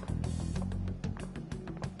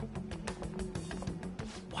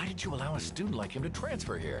 Why did you allow a student like him to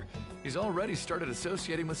transfer here? He's already started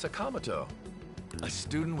associating with Sakamoto. A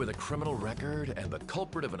student with a criminal record and the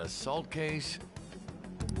culprit of an assault case?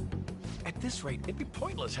 At this rate, it'd be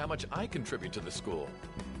pointless how much I contribute to the school.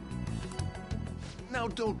 Now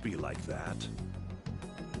don't be like that.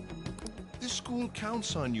 This school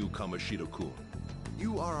counts on you, Kamoshida-kun.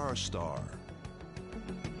 You are our star.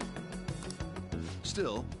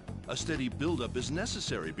 Still, a steady buildup is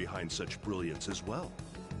necessary behind such brilliance as well.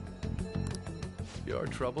 Your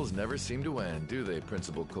troubles never seem to end, do they,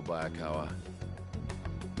 Principal Kobayakawa?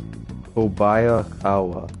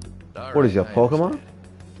 Kobayakawa. What is your Pokemon?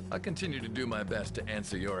 I'll continue to do my best to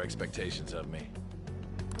answer your expectations of me.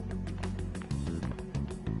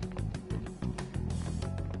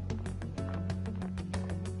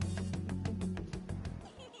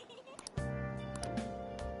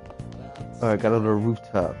 Alright, got on the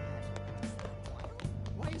rooftop.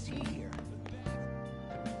 Why is he here?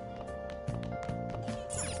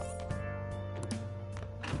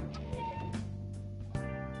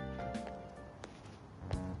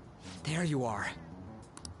 There you are.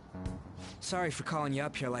 Sorry for calling you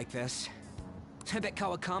up here like this. I bet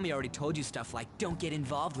Kawakami already told you stuff like, don't get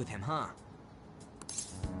involved with him, huh?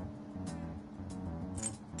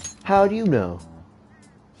 How do you know?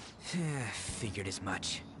 Figured as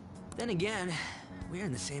much. Then again, we're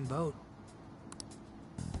in the same boat.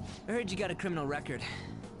 I heard you got a criminal record.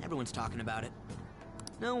 Everyone's talking about it.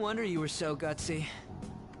 No wonder you were so gutsy.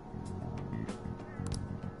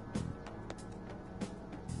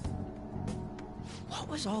 What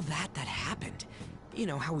was all that happened? You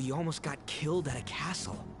know, how we almost got killed at a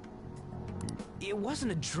castle. It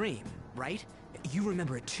wasn't a dream, right? You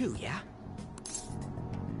remember it too, yeah?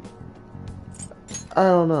 I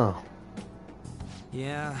don't know.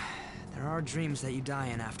 Yeah, there are dreams that you die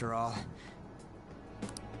in after all.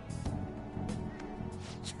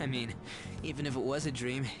 I mean, even if it was a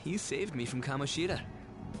dream, you saved me from Kamoshida.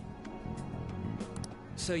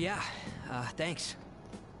 So yeah, thanks.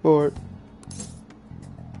 For it.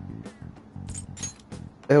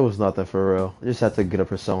 It was nothing for real. You just had to get a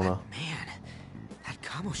persona. Man, that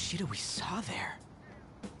Kamoshida we saw there.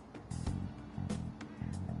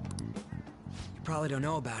 You probably don't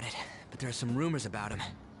know about it, but there are some rumors about him.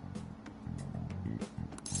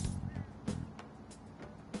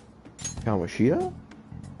 Kamoshida?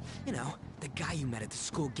 You know, the guy you met at the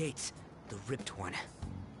school gates. The ripped one.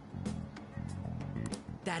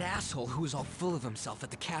 That asshole who was all full of himself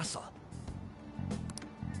at the castle.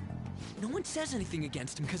 No one says anything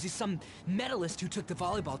against him because he's some medalist who took the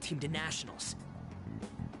volleyball team to nationals.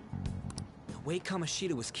 The way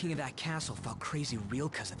Kamoshida was king of that castle felt crazy real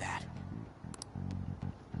because of that.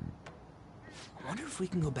 I wonder if we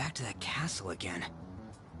can go back to that castle again.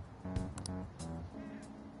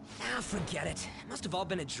 Ah, forget it. It must have all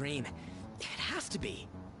been a dream. It has to be.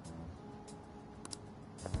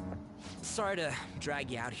 Sorry to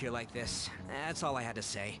drag you out here like this. That's all I had to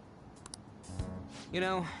say. You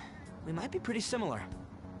know, we might be pretty similar.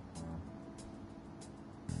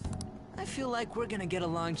 I feel like we're gonna get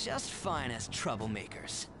along just fine as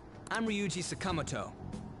troublemakers. I'm Ryuji Sakamoto.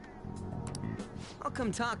 I'll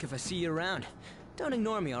come talk if I see you around. Don't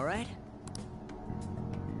ignore me, alright?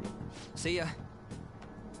 See ya.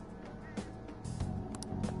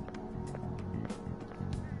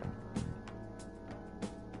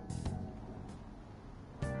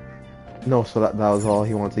 No, so that was all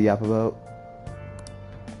he wanted to yap about.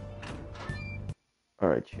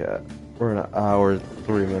 Alright, chat. We're in an hour,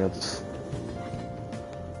 3 minutes.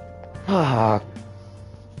 Ah.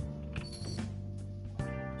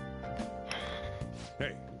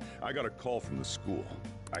 Hey, I got a call from the school.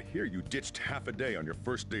 I hear you ditched half a day on your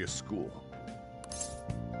first day of school.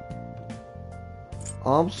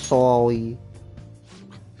 I'm sorry.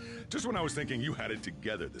 Just when I was thinking you had it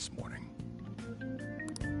together this morning.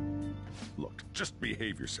 Look, just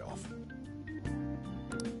behave yourself.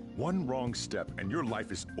 One wrong step and your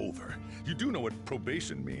life is over. You do know what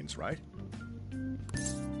probation means, right?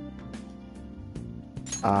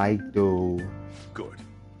 I do. Good.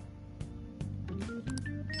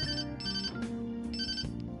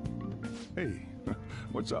 Hey,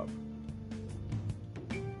 what's up?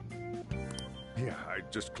 Yeah, I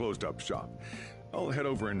just closed up shop. I'll head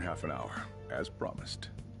over in half an hour, as promised.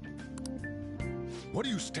 What are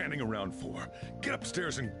you standing around for? Get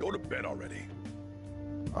upstairs and go to bed already.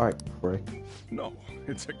 Alright, prick. No,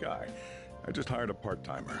 it's a guy. I just hired a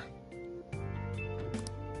part-timer.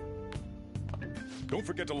 Don't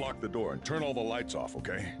forget to lock the door and turn all the lights off,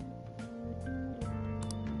 okay?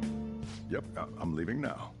 Yep, I'm leaving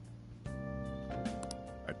now.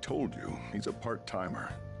 I told you, he's a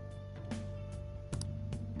part-timer.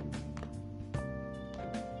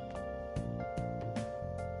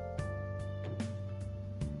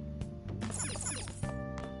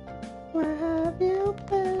 Where have you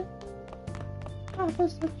been? I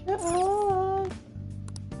was such a odd.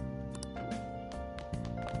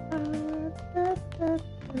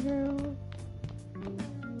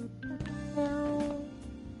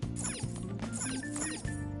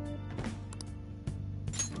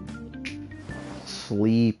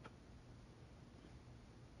 Sleep.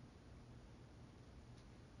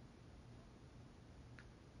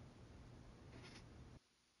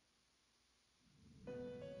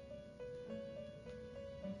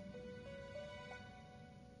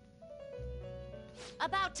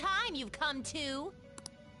 About time you've come to.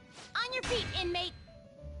 On your feet, inmate!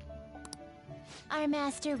 Our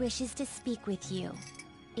master wishes to speak with you.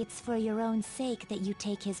 It's for your own sake that you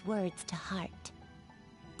take his words to heart.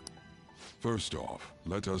 First off,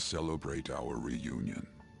 let us celebrate our reunion.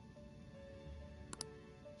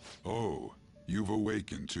 Oh, you've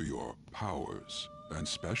awakened to your powers, and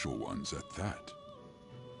special ones at that.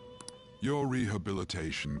 Your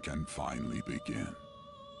rehabilitation can finally begin.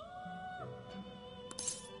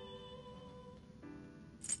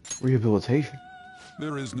 Rehabilitation?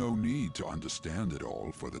 There is no need to understand it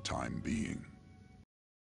all for the time being.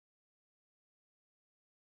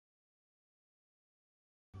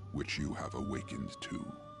 Which you have awakened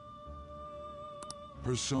to.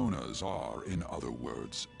 Personas are, in other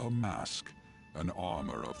words, a mask, an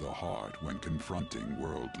armor of the heart when confronting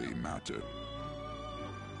worldly matter.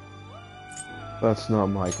 That's not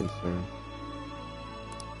my concern.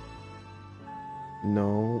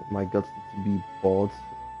 No, my guts need to be bald.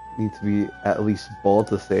 Need to be at least bald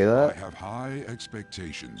to say that. I have high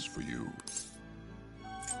expectations for you.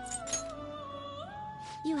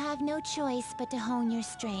 You have no choice but to hone your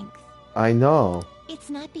strength. I know. It's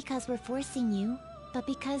not because we're forcing you, but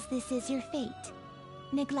because this is your fate.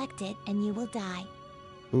 Neglect it and you will die.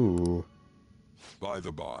 Ooh. By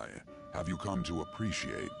the by, have you come to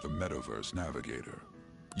appreciate the Metaverse Navigator?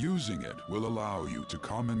 Using it will allow you to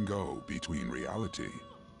come and go between reality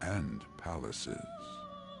and palaces.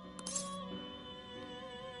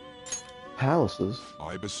 Palaces?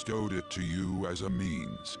 I bestowed it to you as a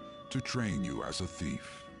means to train you as a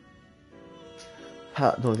thief.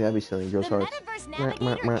 Don't think I'd be stealing girls' The hearts. Metaverse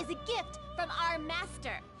Navigator is a gift from our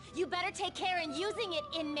master. You better take care in using it,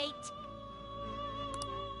 inmate.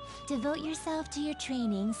 Devote yourself to your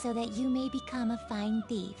training so that you may become a fine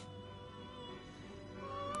thief.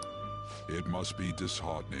 It must be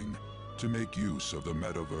disheartening to make use of the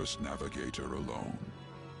Metaverse Navigator alone.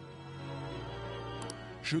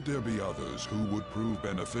 Should there be others who would prove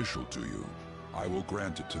beneficial to you, I will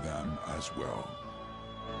grant it to them as well.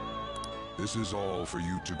 This is all for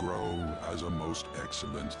you to grow as a most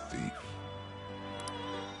excellent thief.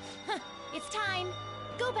 It's time.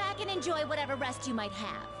 Go back and enjoy whatever rest you might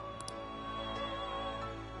have.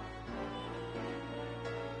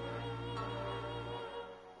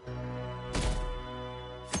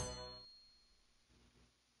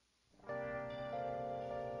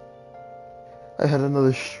 I had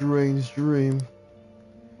another strange dream.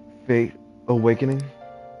 Fate awakening.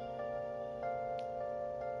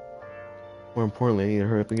 More importantly, I need to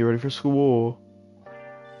hurry up and get ready for school.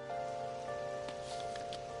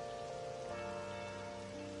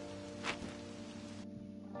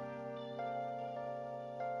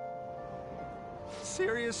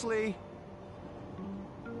 Seriously?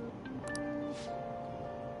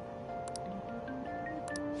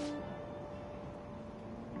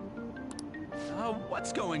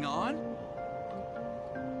 What's going on?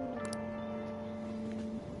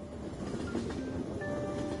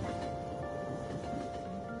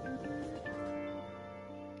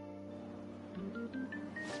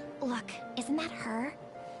 Look, isn't that her?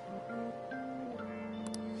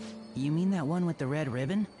 You mean that one with the red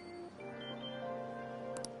ribbon?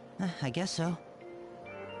 I guess so.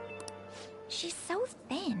 She's so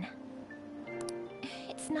thin.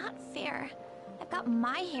 It's not fair. I've got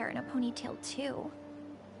my hair in a ponytail too.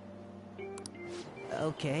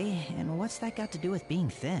 Okay, and what's that got to do with being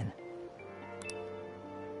thin?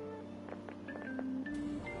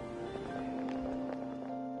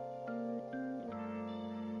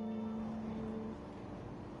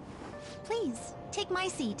 Please, take my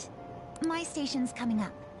seat. My station's coming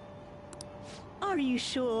up. Are you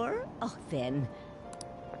sure? Oh, then.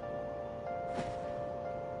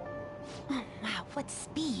 Oh, wow, what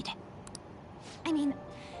speed. I mean,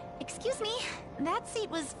 excuse me, that seat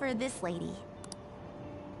was for this lady.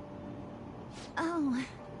 Oh.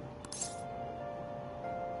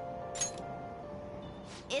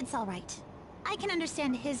 It's all right. I can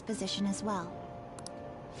understand his position as well.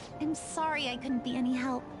 I'm sorry I couldn't be any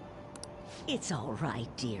help. It's all right,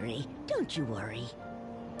 dearie. Don't you worry.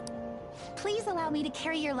 Please allow me to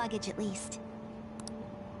carry your luggage at least.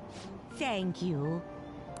 Thank you.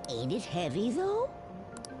 Ain't it heavy, though?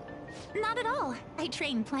 Not at all. I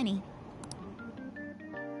train plenty.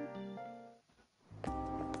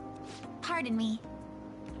 Pardon me.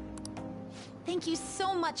 Thank you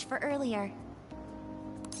so much for earlier.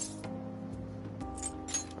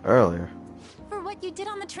 Earlier? For what you did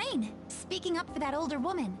on the train, speaking up for that older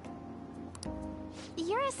woman.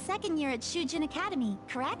 You're a second year at Shujin Academy,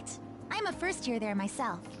 correct? I'm a first year there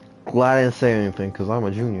myself. Glad I didn't say anything, because I'm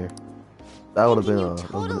a junior. That would have been You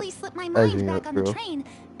totally slipped my mind back on the train,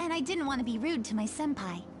 and I didn't want to be rude to my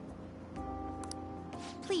senpai.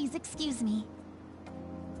 Please excuse me.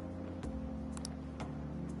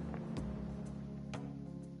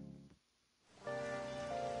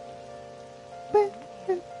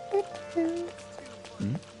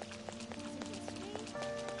 Hmm?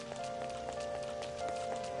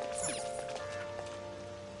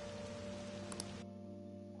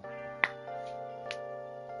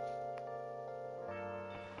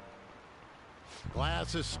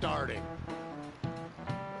 Class is starting.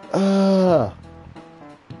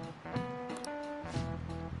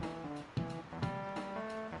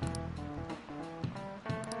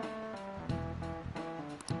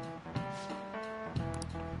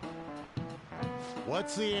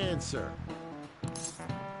 What's the answer?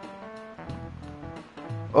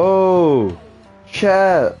 Oh,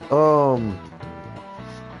 chat.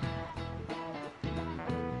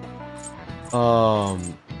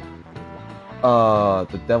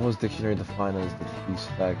 The Devil's Dictionary defined as the diffuse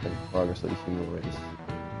fact and progress of the human race.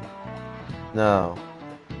 No,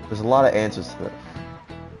 there's a lot of answers to this.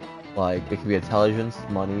 Like, it could be intelligence,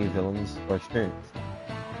 money, villains, or experience.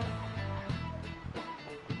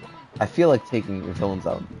 I feel like taking villains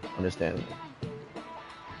out, understandable.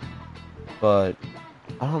 But,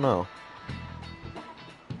 I don't know.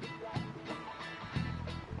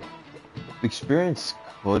 Experience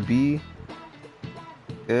could be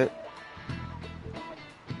it.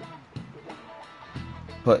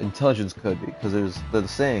 But intelligence could be, because they're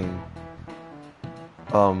saying,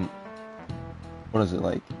 what is it,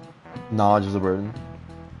 like, knowledge is a burden?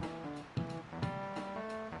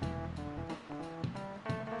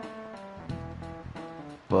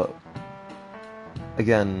 But,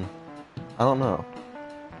 again, I don't know.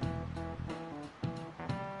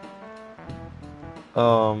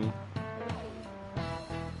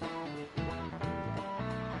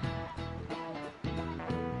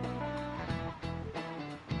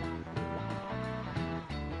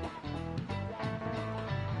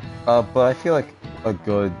 But I feel like a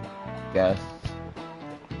good guess.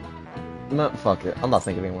 No, fuck it. I'm not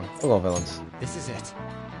thinking anymore. We'll go villains. This is it.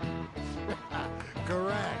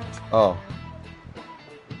 Correct. Oh.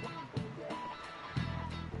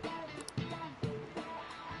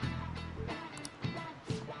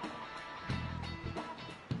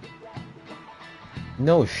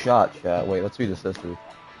 No shot, chat. Wait, let's read this history.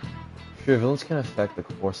 Sure, villains can affect the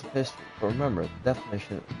course of history, but remember, the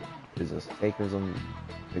definition is a sacrism,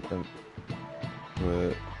 victim,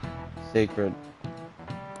 sacred.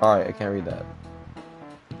 Alright, I can't read that.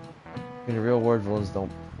 In the real world, villains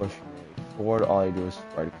don't push me forward, all I do is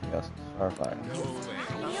try to chaos and starfire.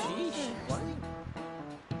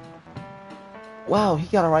 Wow, he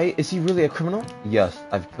got it right. Is he really a criminal? Yes,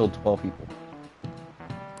 I've killed 12 people.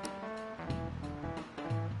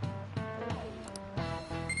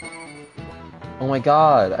 Oh my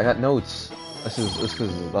god, I got notes. This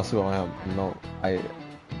is that's who I am. No,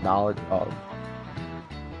 knowledge. Oh.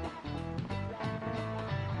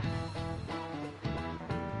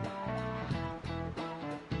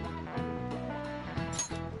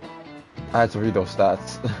 I had to read those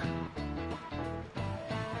stats.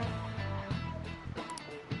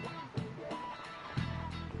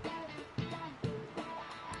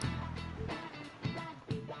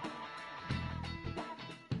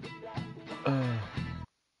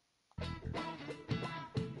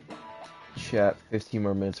 Chat, 15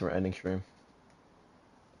 more minutes, we're ending stream.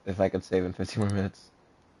 If I could save in 15 more minutes.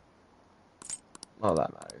 Well,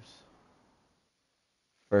 that matters.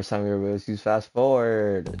 First time we were able to use fast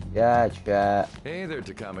forward. Yeah, chat. Hey there,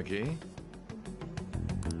 Takamaki.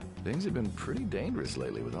 Things have been pretty dangerous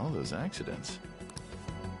lately with all those accidents.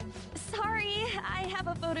 Sorry, I have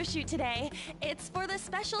a photo shoot today. It's for the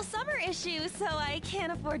special summer issue, so I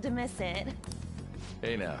can't afford to miss it.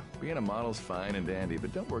 Hey now, being a model's fine and dandy,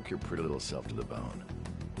 but don't work your pretty little self to the bone.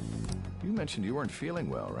 You mentioned you weren't feeling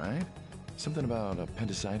well, right? Something about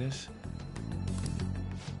appendicitis?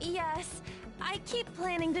 Yes, I keep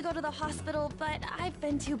planning to go to the hospital, but I've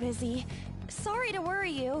been too busy. Sorry to worry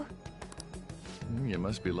you. You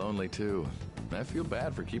must be lonely too. I feel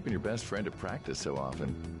bad for keeping your best friend at practice so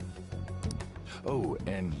often. Oh,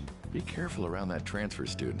 and be careful around that transfer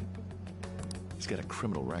student. He's got a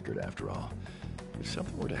criminal record after all. If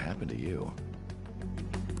something were to happen to you...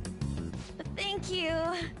 Thank you.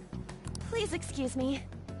 Please excuse me.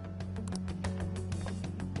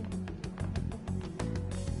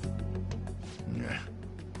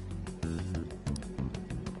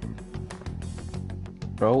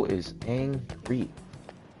 Bro is angry.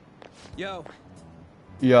 Yo.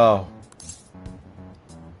 Yo.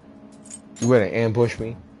 You gonna ambush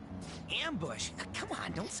me? Ambush? Come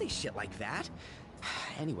on, don't say shit like that.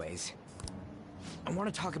 Anyways, I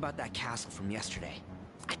want to talk about that castle from yesterday.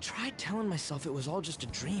 I tried telling myself it was all just a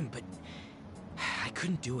dream, but I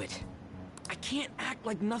couldn't do it. I can't act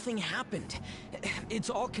like nothing happened.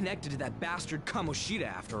 It's all connected to that bastard Kamoshida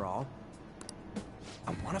after all.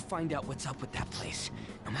 I want to find out what's up with that place,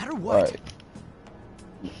 no matter what. Right.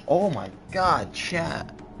 Oh my god,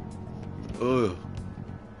 chat. Ugh.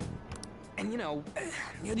 And you know,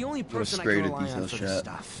 you're the only person I can rely on for this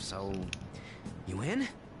stuff, so... You in?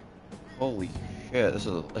 Holy shit, I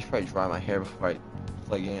should probably dry my hair before I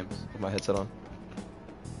play games with my headset on.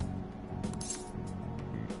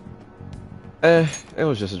 It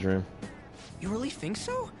was just a dream. You really think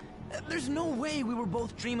so? There's no way we were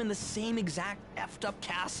both dreaming the same exact effed up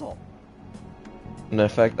castle. In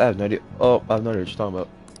fact, I have no idea. Oh, I have no idea what you're talking about.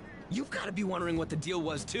 You've got to be wondering what the deal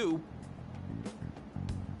was, too.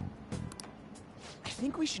 I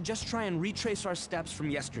think we should just try and retrace our steps from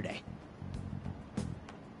yesterday.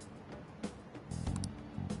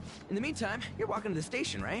 In the meantime, you're walking to the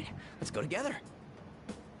station, right? Let's go together.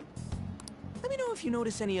 Let me know if you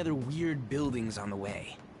notice any other weird buildings on the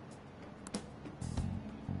way.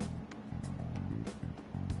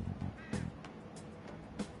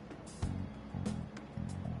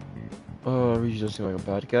 Oh, Ryuji doesn't seem like a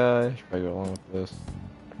bad guy. Should probably go along with this.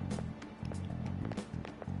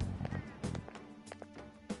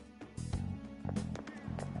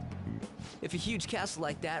 If a huge castle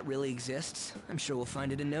like that really exists, I'm sure we'll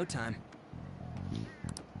find it in no time.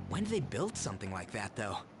 When did they build something like that,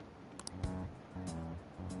 though?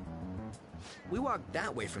 We walked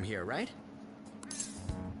that way from here, right?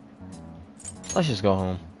 Let's just go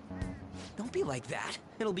home. Don't be like that.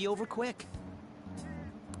 It'll be over quick.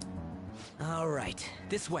 All right,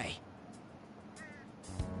 this way.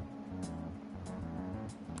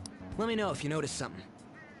 Let me know if you notice something.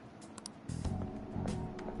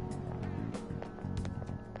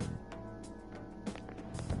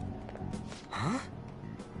 Huh?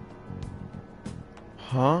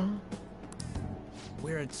 Huh?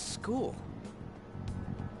 We're at school.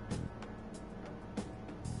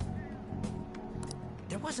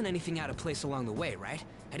 There wasn't anything out of place along the way, right?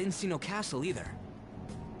 I didn't see no castle either.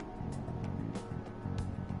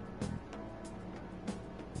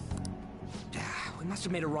 We must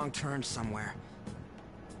have made a wrong turn somewhere.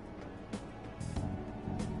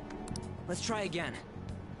 Let's try again.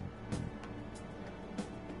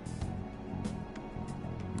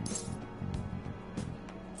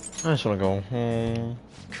 I just want to go home.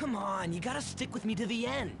 Come on, you gotta stick with me to the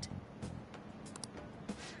end.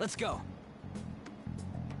 Let's go.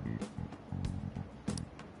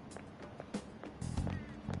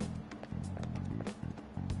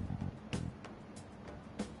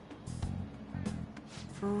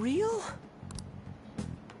 For real?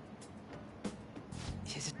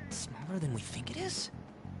 Is it smaller than we think it is?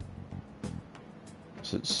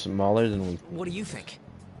 Is it smaller than we... What do you think?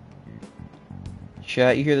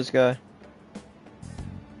 Chat, you hear this guy?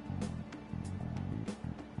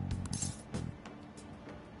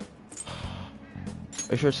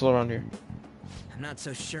 Are you sure it's still around here? I'm not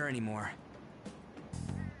so sure anymore.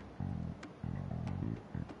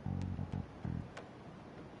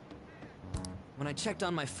 When I checked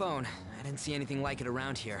on my phone, I didn't see anything like it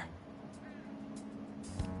around here.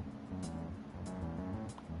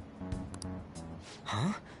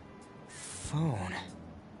 Huh? Phone.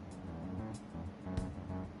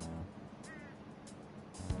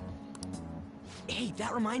 Hey,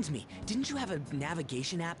 that reminds me. Didn't you have a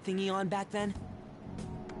navigation app thingy on back then?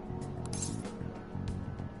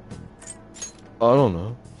 I don't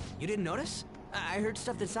know. You didn't notice? I heard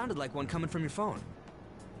stuff that sounded like one coming from your phone.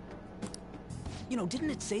 You know, didn't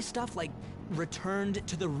it say stuff like, returned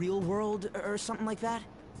to the real world, or something like that?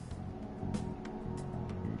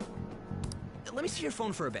 Let me see your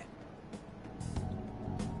phone for a bit.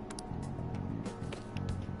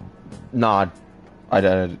 Nah, I'd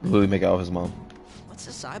literally make out with his mom. What's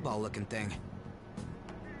this eyeball-looking thing?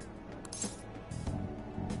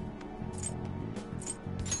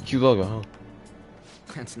 Cute logo, huh?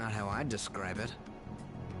 That's not how I'd describe it.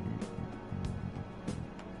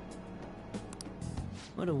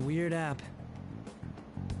 What a weird app.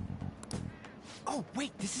 Oh,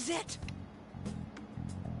 wait, this is it!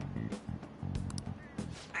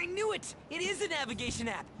 I knew it! It is a navigation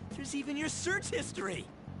app! There's even your search history!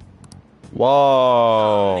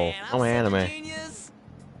 Whoa! Oh, man, I'm an such a anime. genius.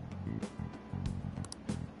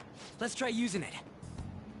 Let's try using it.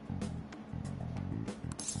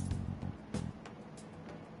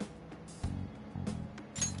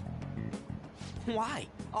 Why?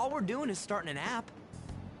 All we're doing is starting an app.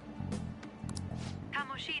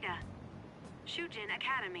 Kamoshida. Shujin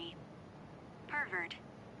Academy. Pervert.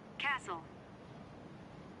 Castle.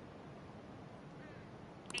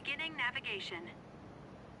 Beginning navigation.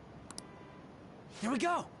 There we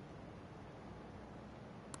go!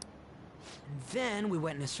 And then we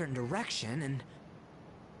went in a certain direction and...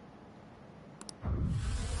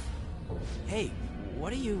 Hey,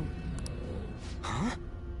 what are you... Huh?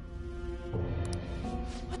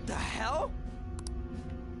 What the hell?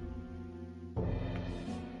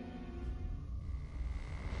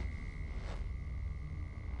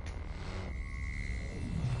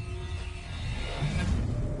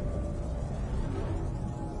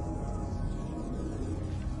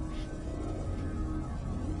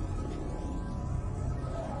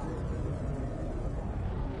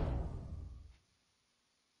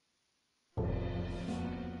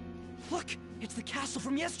 It's the castle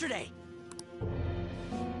from yesterday!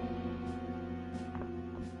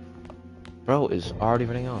 Bro is already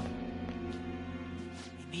running off.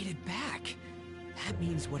 We made it back. That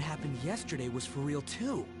means what happened yesterday was for real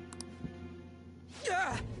too.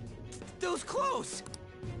 Ah! Those clothes!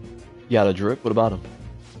 Yeah, the drip? What about him?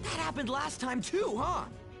 That happened last time too, huh?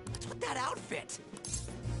 What's with that outfit?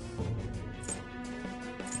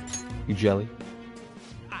 You jelly?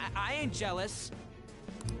 I ain't jealous.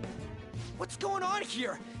 What's going on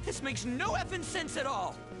here? This makes no effing sense at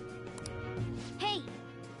all! Hey!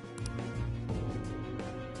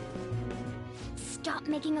 Stop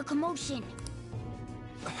making a commotion!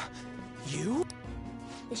 You?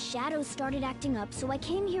 The shadows started acting up, so I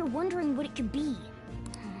came here wondering what it could be.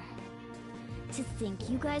 To think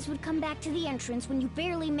you guys would come back to the entrance when you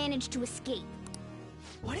barely managed to escape.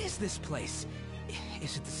 What is this place?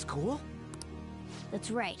 Is it the school? That's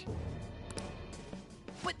right.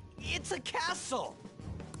 But it's a castle!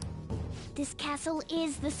 This castle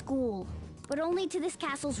is the school, but only to this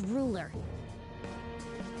castle's ruler.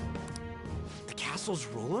 The castle's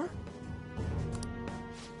ruler?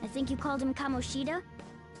 I think you called him Kamoshida?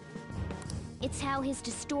 It's how his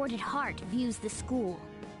distorted heart views the school.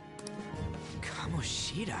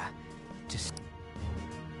 Kamoshida? Just...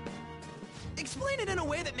 Explain it in a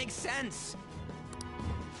way that makes sense!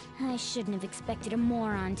 I shouldn't have expected a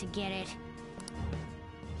moron to get it.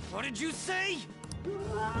 What did you say?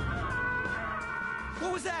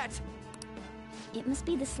 What was that? It must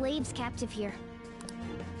be the slaves captive here.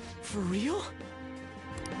 For real?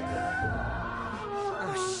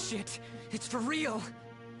 Oh shit, it's for real!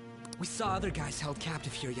 We saw other guys held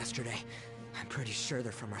captive here yesterday. I'm pretty sure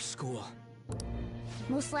they're from our school.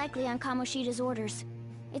 Most likely on Kamoshida's orders.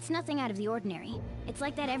 It's nothing out of the ordinary. It's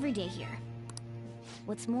like that every day here.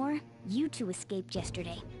 What's more, you two escaped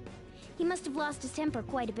yesterday. He must have lost his temper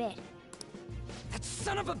quite a bit. That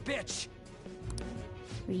son of a bitch!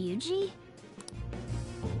 Ryuji?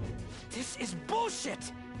 This is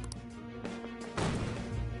bullshit!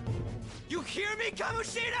 You hear me,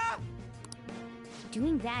 Kamoshida?!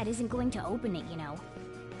 Doing that isn't going to open it, you know.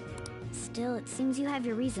 Still, it seems you have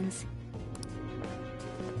your reasons.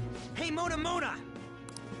 Hey, Mona!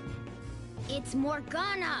 It's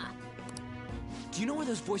Morgana! Do you know where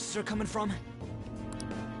those voices are coming from?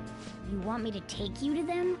 You want me to take you to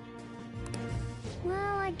them?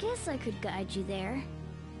 Well, I guess I could guide you there.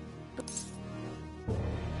 But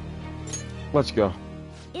Let's go.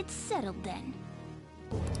 it's settled then.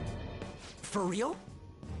 For real?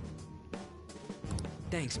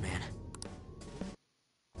 Thanks, man.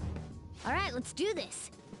 Alright, let's do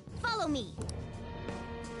this. Follow me.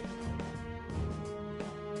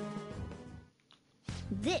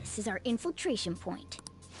 This is our infiltration point.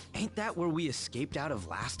 Ain't that where we escaped out of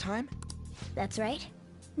last time? That's right.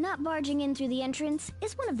 Not barging in through the entrance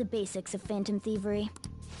is one of the basics of phantom thievery.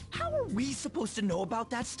 How are we supposed to know about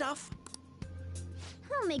that stuff?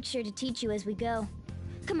 I'll make sure to teach you as we go.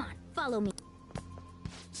 Come on, follow me.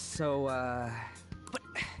 So, But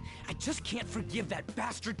I just can't forgive that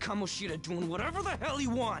bastard Kamoshida doing whatever the hell he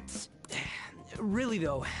wants. Really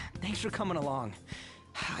though, thanks for coming along.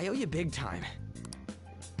 I owe you big time.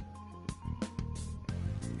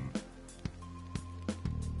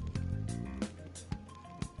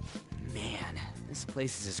 Man, this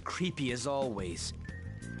place is as creepy as always.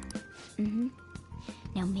 Mm-hmm.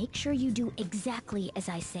 Now make sure you do exactly as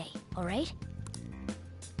I say, alright?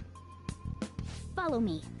 Follow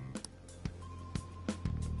me.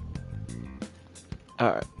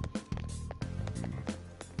 Alright.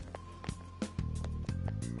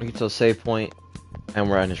 We get to a save point, and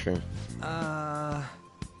we're in this room.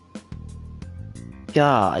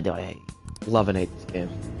 God, I love and hate this game.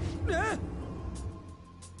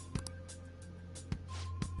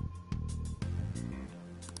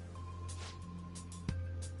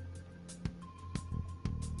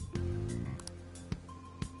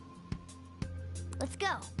 Let's go.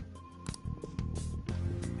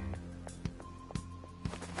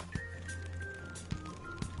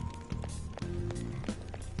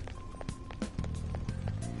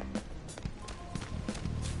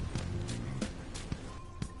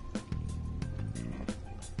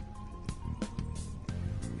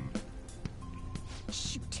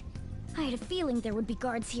 Shoot. I had a feeling there would be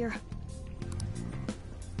guards here.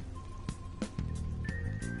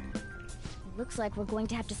 Looks like we're going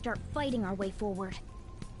to have to start fighting our way forward.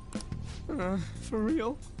 For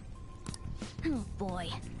real? Oh boy.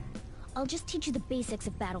 I'll just teach you the basics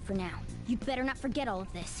of battle for now. You'd better not forget all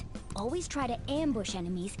of this. Always try to ambush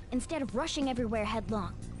enemies instead of rushing everywhere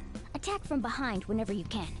headlong. Attack from behind whenever you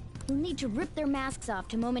can. You'll need to rip their masks off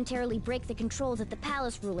to momentarily break the control that the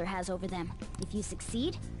palace ruler has over them. If you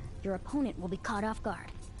succeed, your opponent will be caught off guard,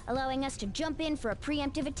 allowing us to jump in for a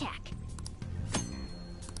preemptive attack.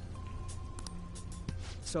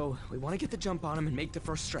 So, we want to get the jump on him and make the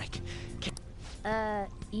first strike.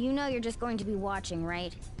 You know you're just going to be watching,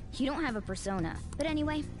 right? You don't have a persona. But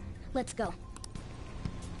anyway, let's go.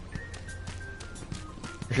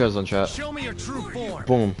 Shows on chat. Show me your true form.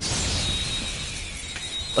 Boom.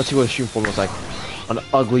 Let's see what his true form looks like. An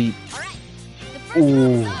ugly.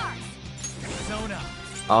 Ooh. I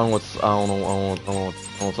don't know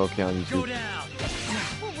what's okay on YouTube.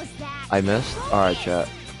 I missed? Alright, chat.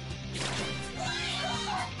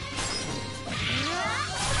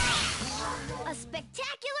 A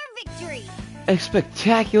spectacular victory! A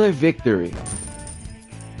spectacular victory.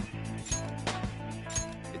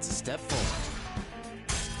 It's a step forward.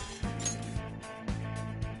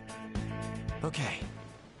 Okay.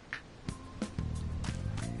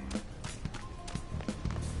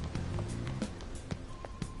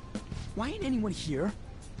 Why ain't anyone here?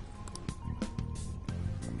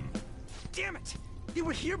 Damn it! They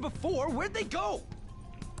were here before! Where'd they go?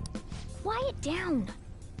 Quiet down.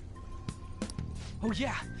 Oh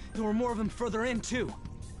yeah, there were more of them further in too.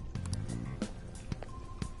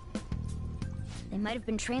 They might have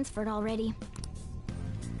been transferred already.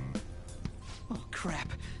 Oh crap,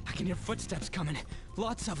 I can hear footsteps coming.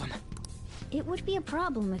 Lots of them. It would be a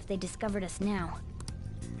problem if they discovered us now.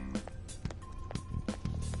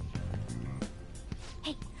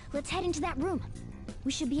 Hey, let's head into that room.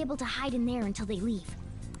 We should be able to hide in there until they leave.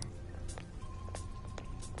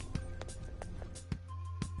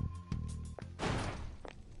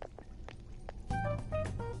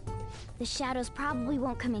 The shadows probably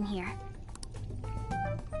won't come in here.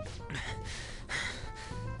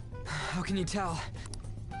 How can you tell?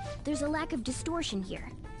 There's a lack of distortion here,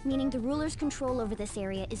 meaning the ruler's control over this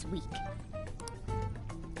area is weak.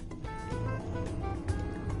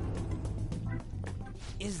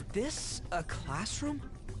 Is this a classroom?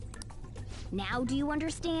 Now do you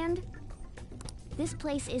understand? This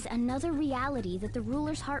place is another reality that the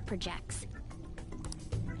ruler's heart projects.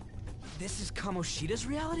 This is Kamoshida's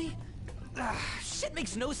reality? Shit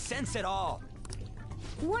makes no sense at all.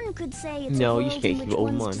 One could say it's No, a you world can't in keep which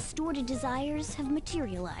old one's one. distorted desires have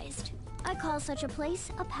materialized. I call such a place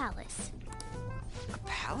a palace. A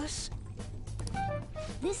palace?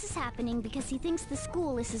 This is happening because he thinks the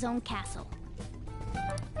school is his own castle.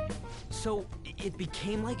 So, it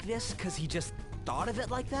became like this because he just thought of it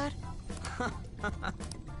like that?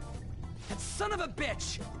 That son of a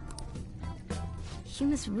bitch! You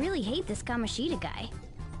must really hate this Kamoshida guy.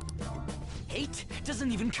 Hate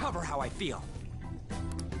doesn't even cover how I feel.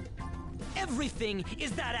 Everything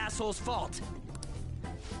is that asshole's fault!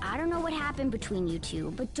 I don't know what happened between you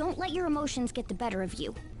two, but don't let your emotions get the better of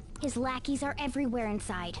you. His lackeys are everywhere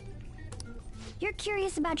inside. You're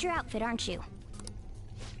curious about your outfit, aren't you?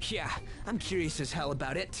 Yeah, I'm curious as hell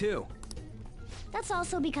about it too. That's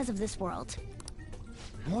also because of this world.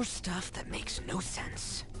 More stuff that makes no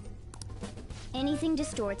sense. Anything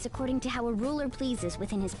distorts according to how a ruler pleases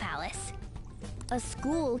within his palace. A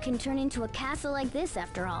school can turn into a castle like this,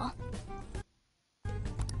 after all.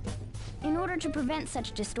 In order to prevent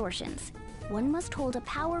such distortions, one must hold a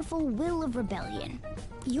powerful will of rebellion.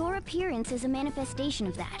 Your appearance is a manifestation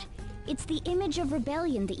of that. It's the image of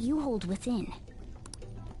rebellion that you hold within.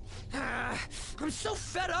 I'm so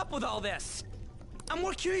fed up with all this! I'm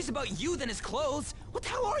more curious about you than his clothes. What the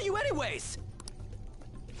hell are you anyways?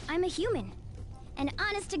 I'm a human. An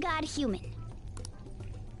honest-to-God human.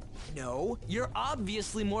 No, you're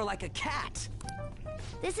obviously more like a cat.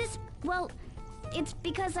 This is, well, it's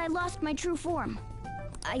because I lost my true form.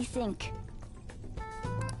 I think.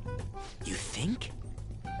 You think?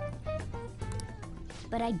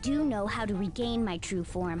 But I do know how to regain my true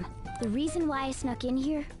form. The reason why I snuck in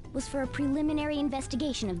here was for a preliminary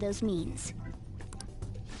investigation of those means.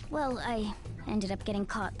 Well, I ended up getting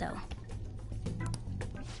caught, though.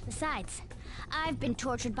 Besides, I've been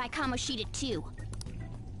tortured by Kamoshida too.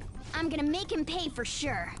 I'm gonna make him pay for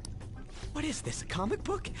sure. What is this, a comic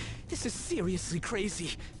book? This is seriously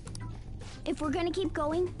crazy. If we're gonna keep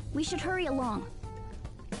going, we should hurry along.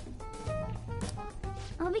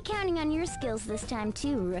 I'll be counting on your skills this time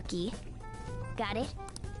too, rookie. Got it?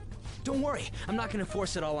 Don't worry, I'm not gonna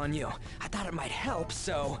force it all on you. I thought it might help,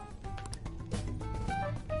 so...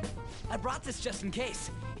 I brought this just in case.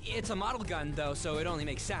 It's a model gun, though, so it only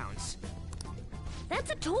makes sounds. That's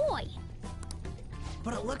a toy!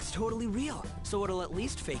 But it looks totally real, so it'll at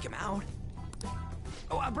least fake him out.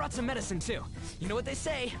 Oh, I brought some medicine, too. You know what they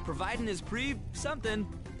say, providing is something.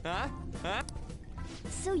 Huh?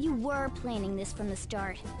 So you were planning this from the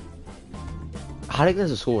start. How did I get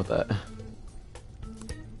into school with that?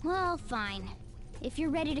 Well, fine. If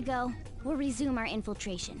you're ready to go, we'll resume our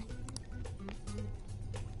infiltration.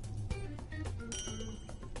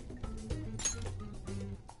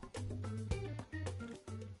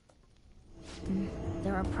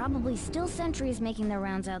 There are probably still sentries making their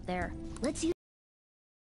rounds out there. Let's use...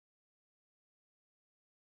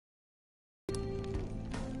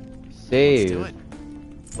 Save. Let's do it.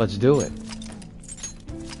 Let's do it.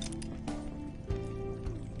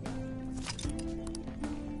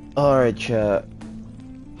 Alright, chat.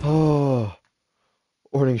 Oh,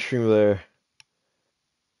 morning stream there.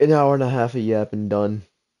 An hour and a half of yapping done.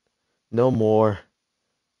 No more.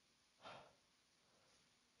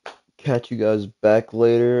 Catch you guys back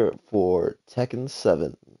later for Tekken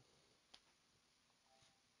 7.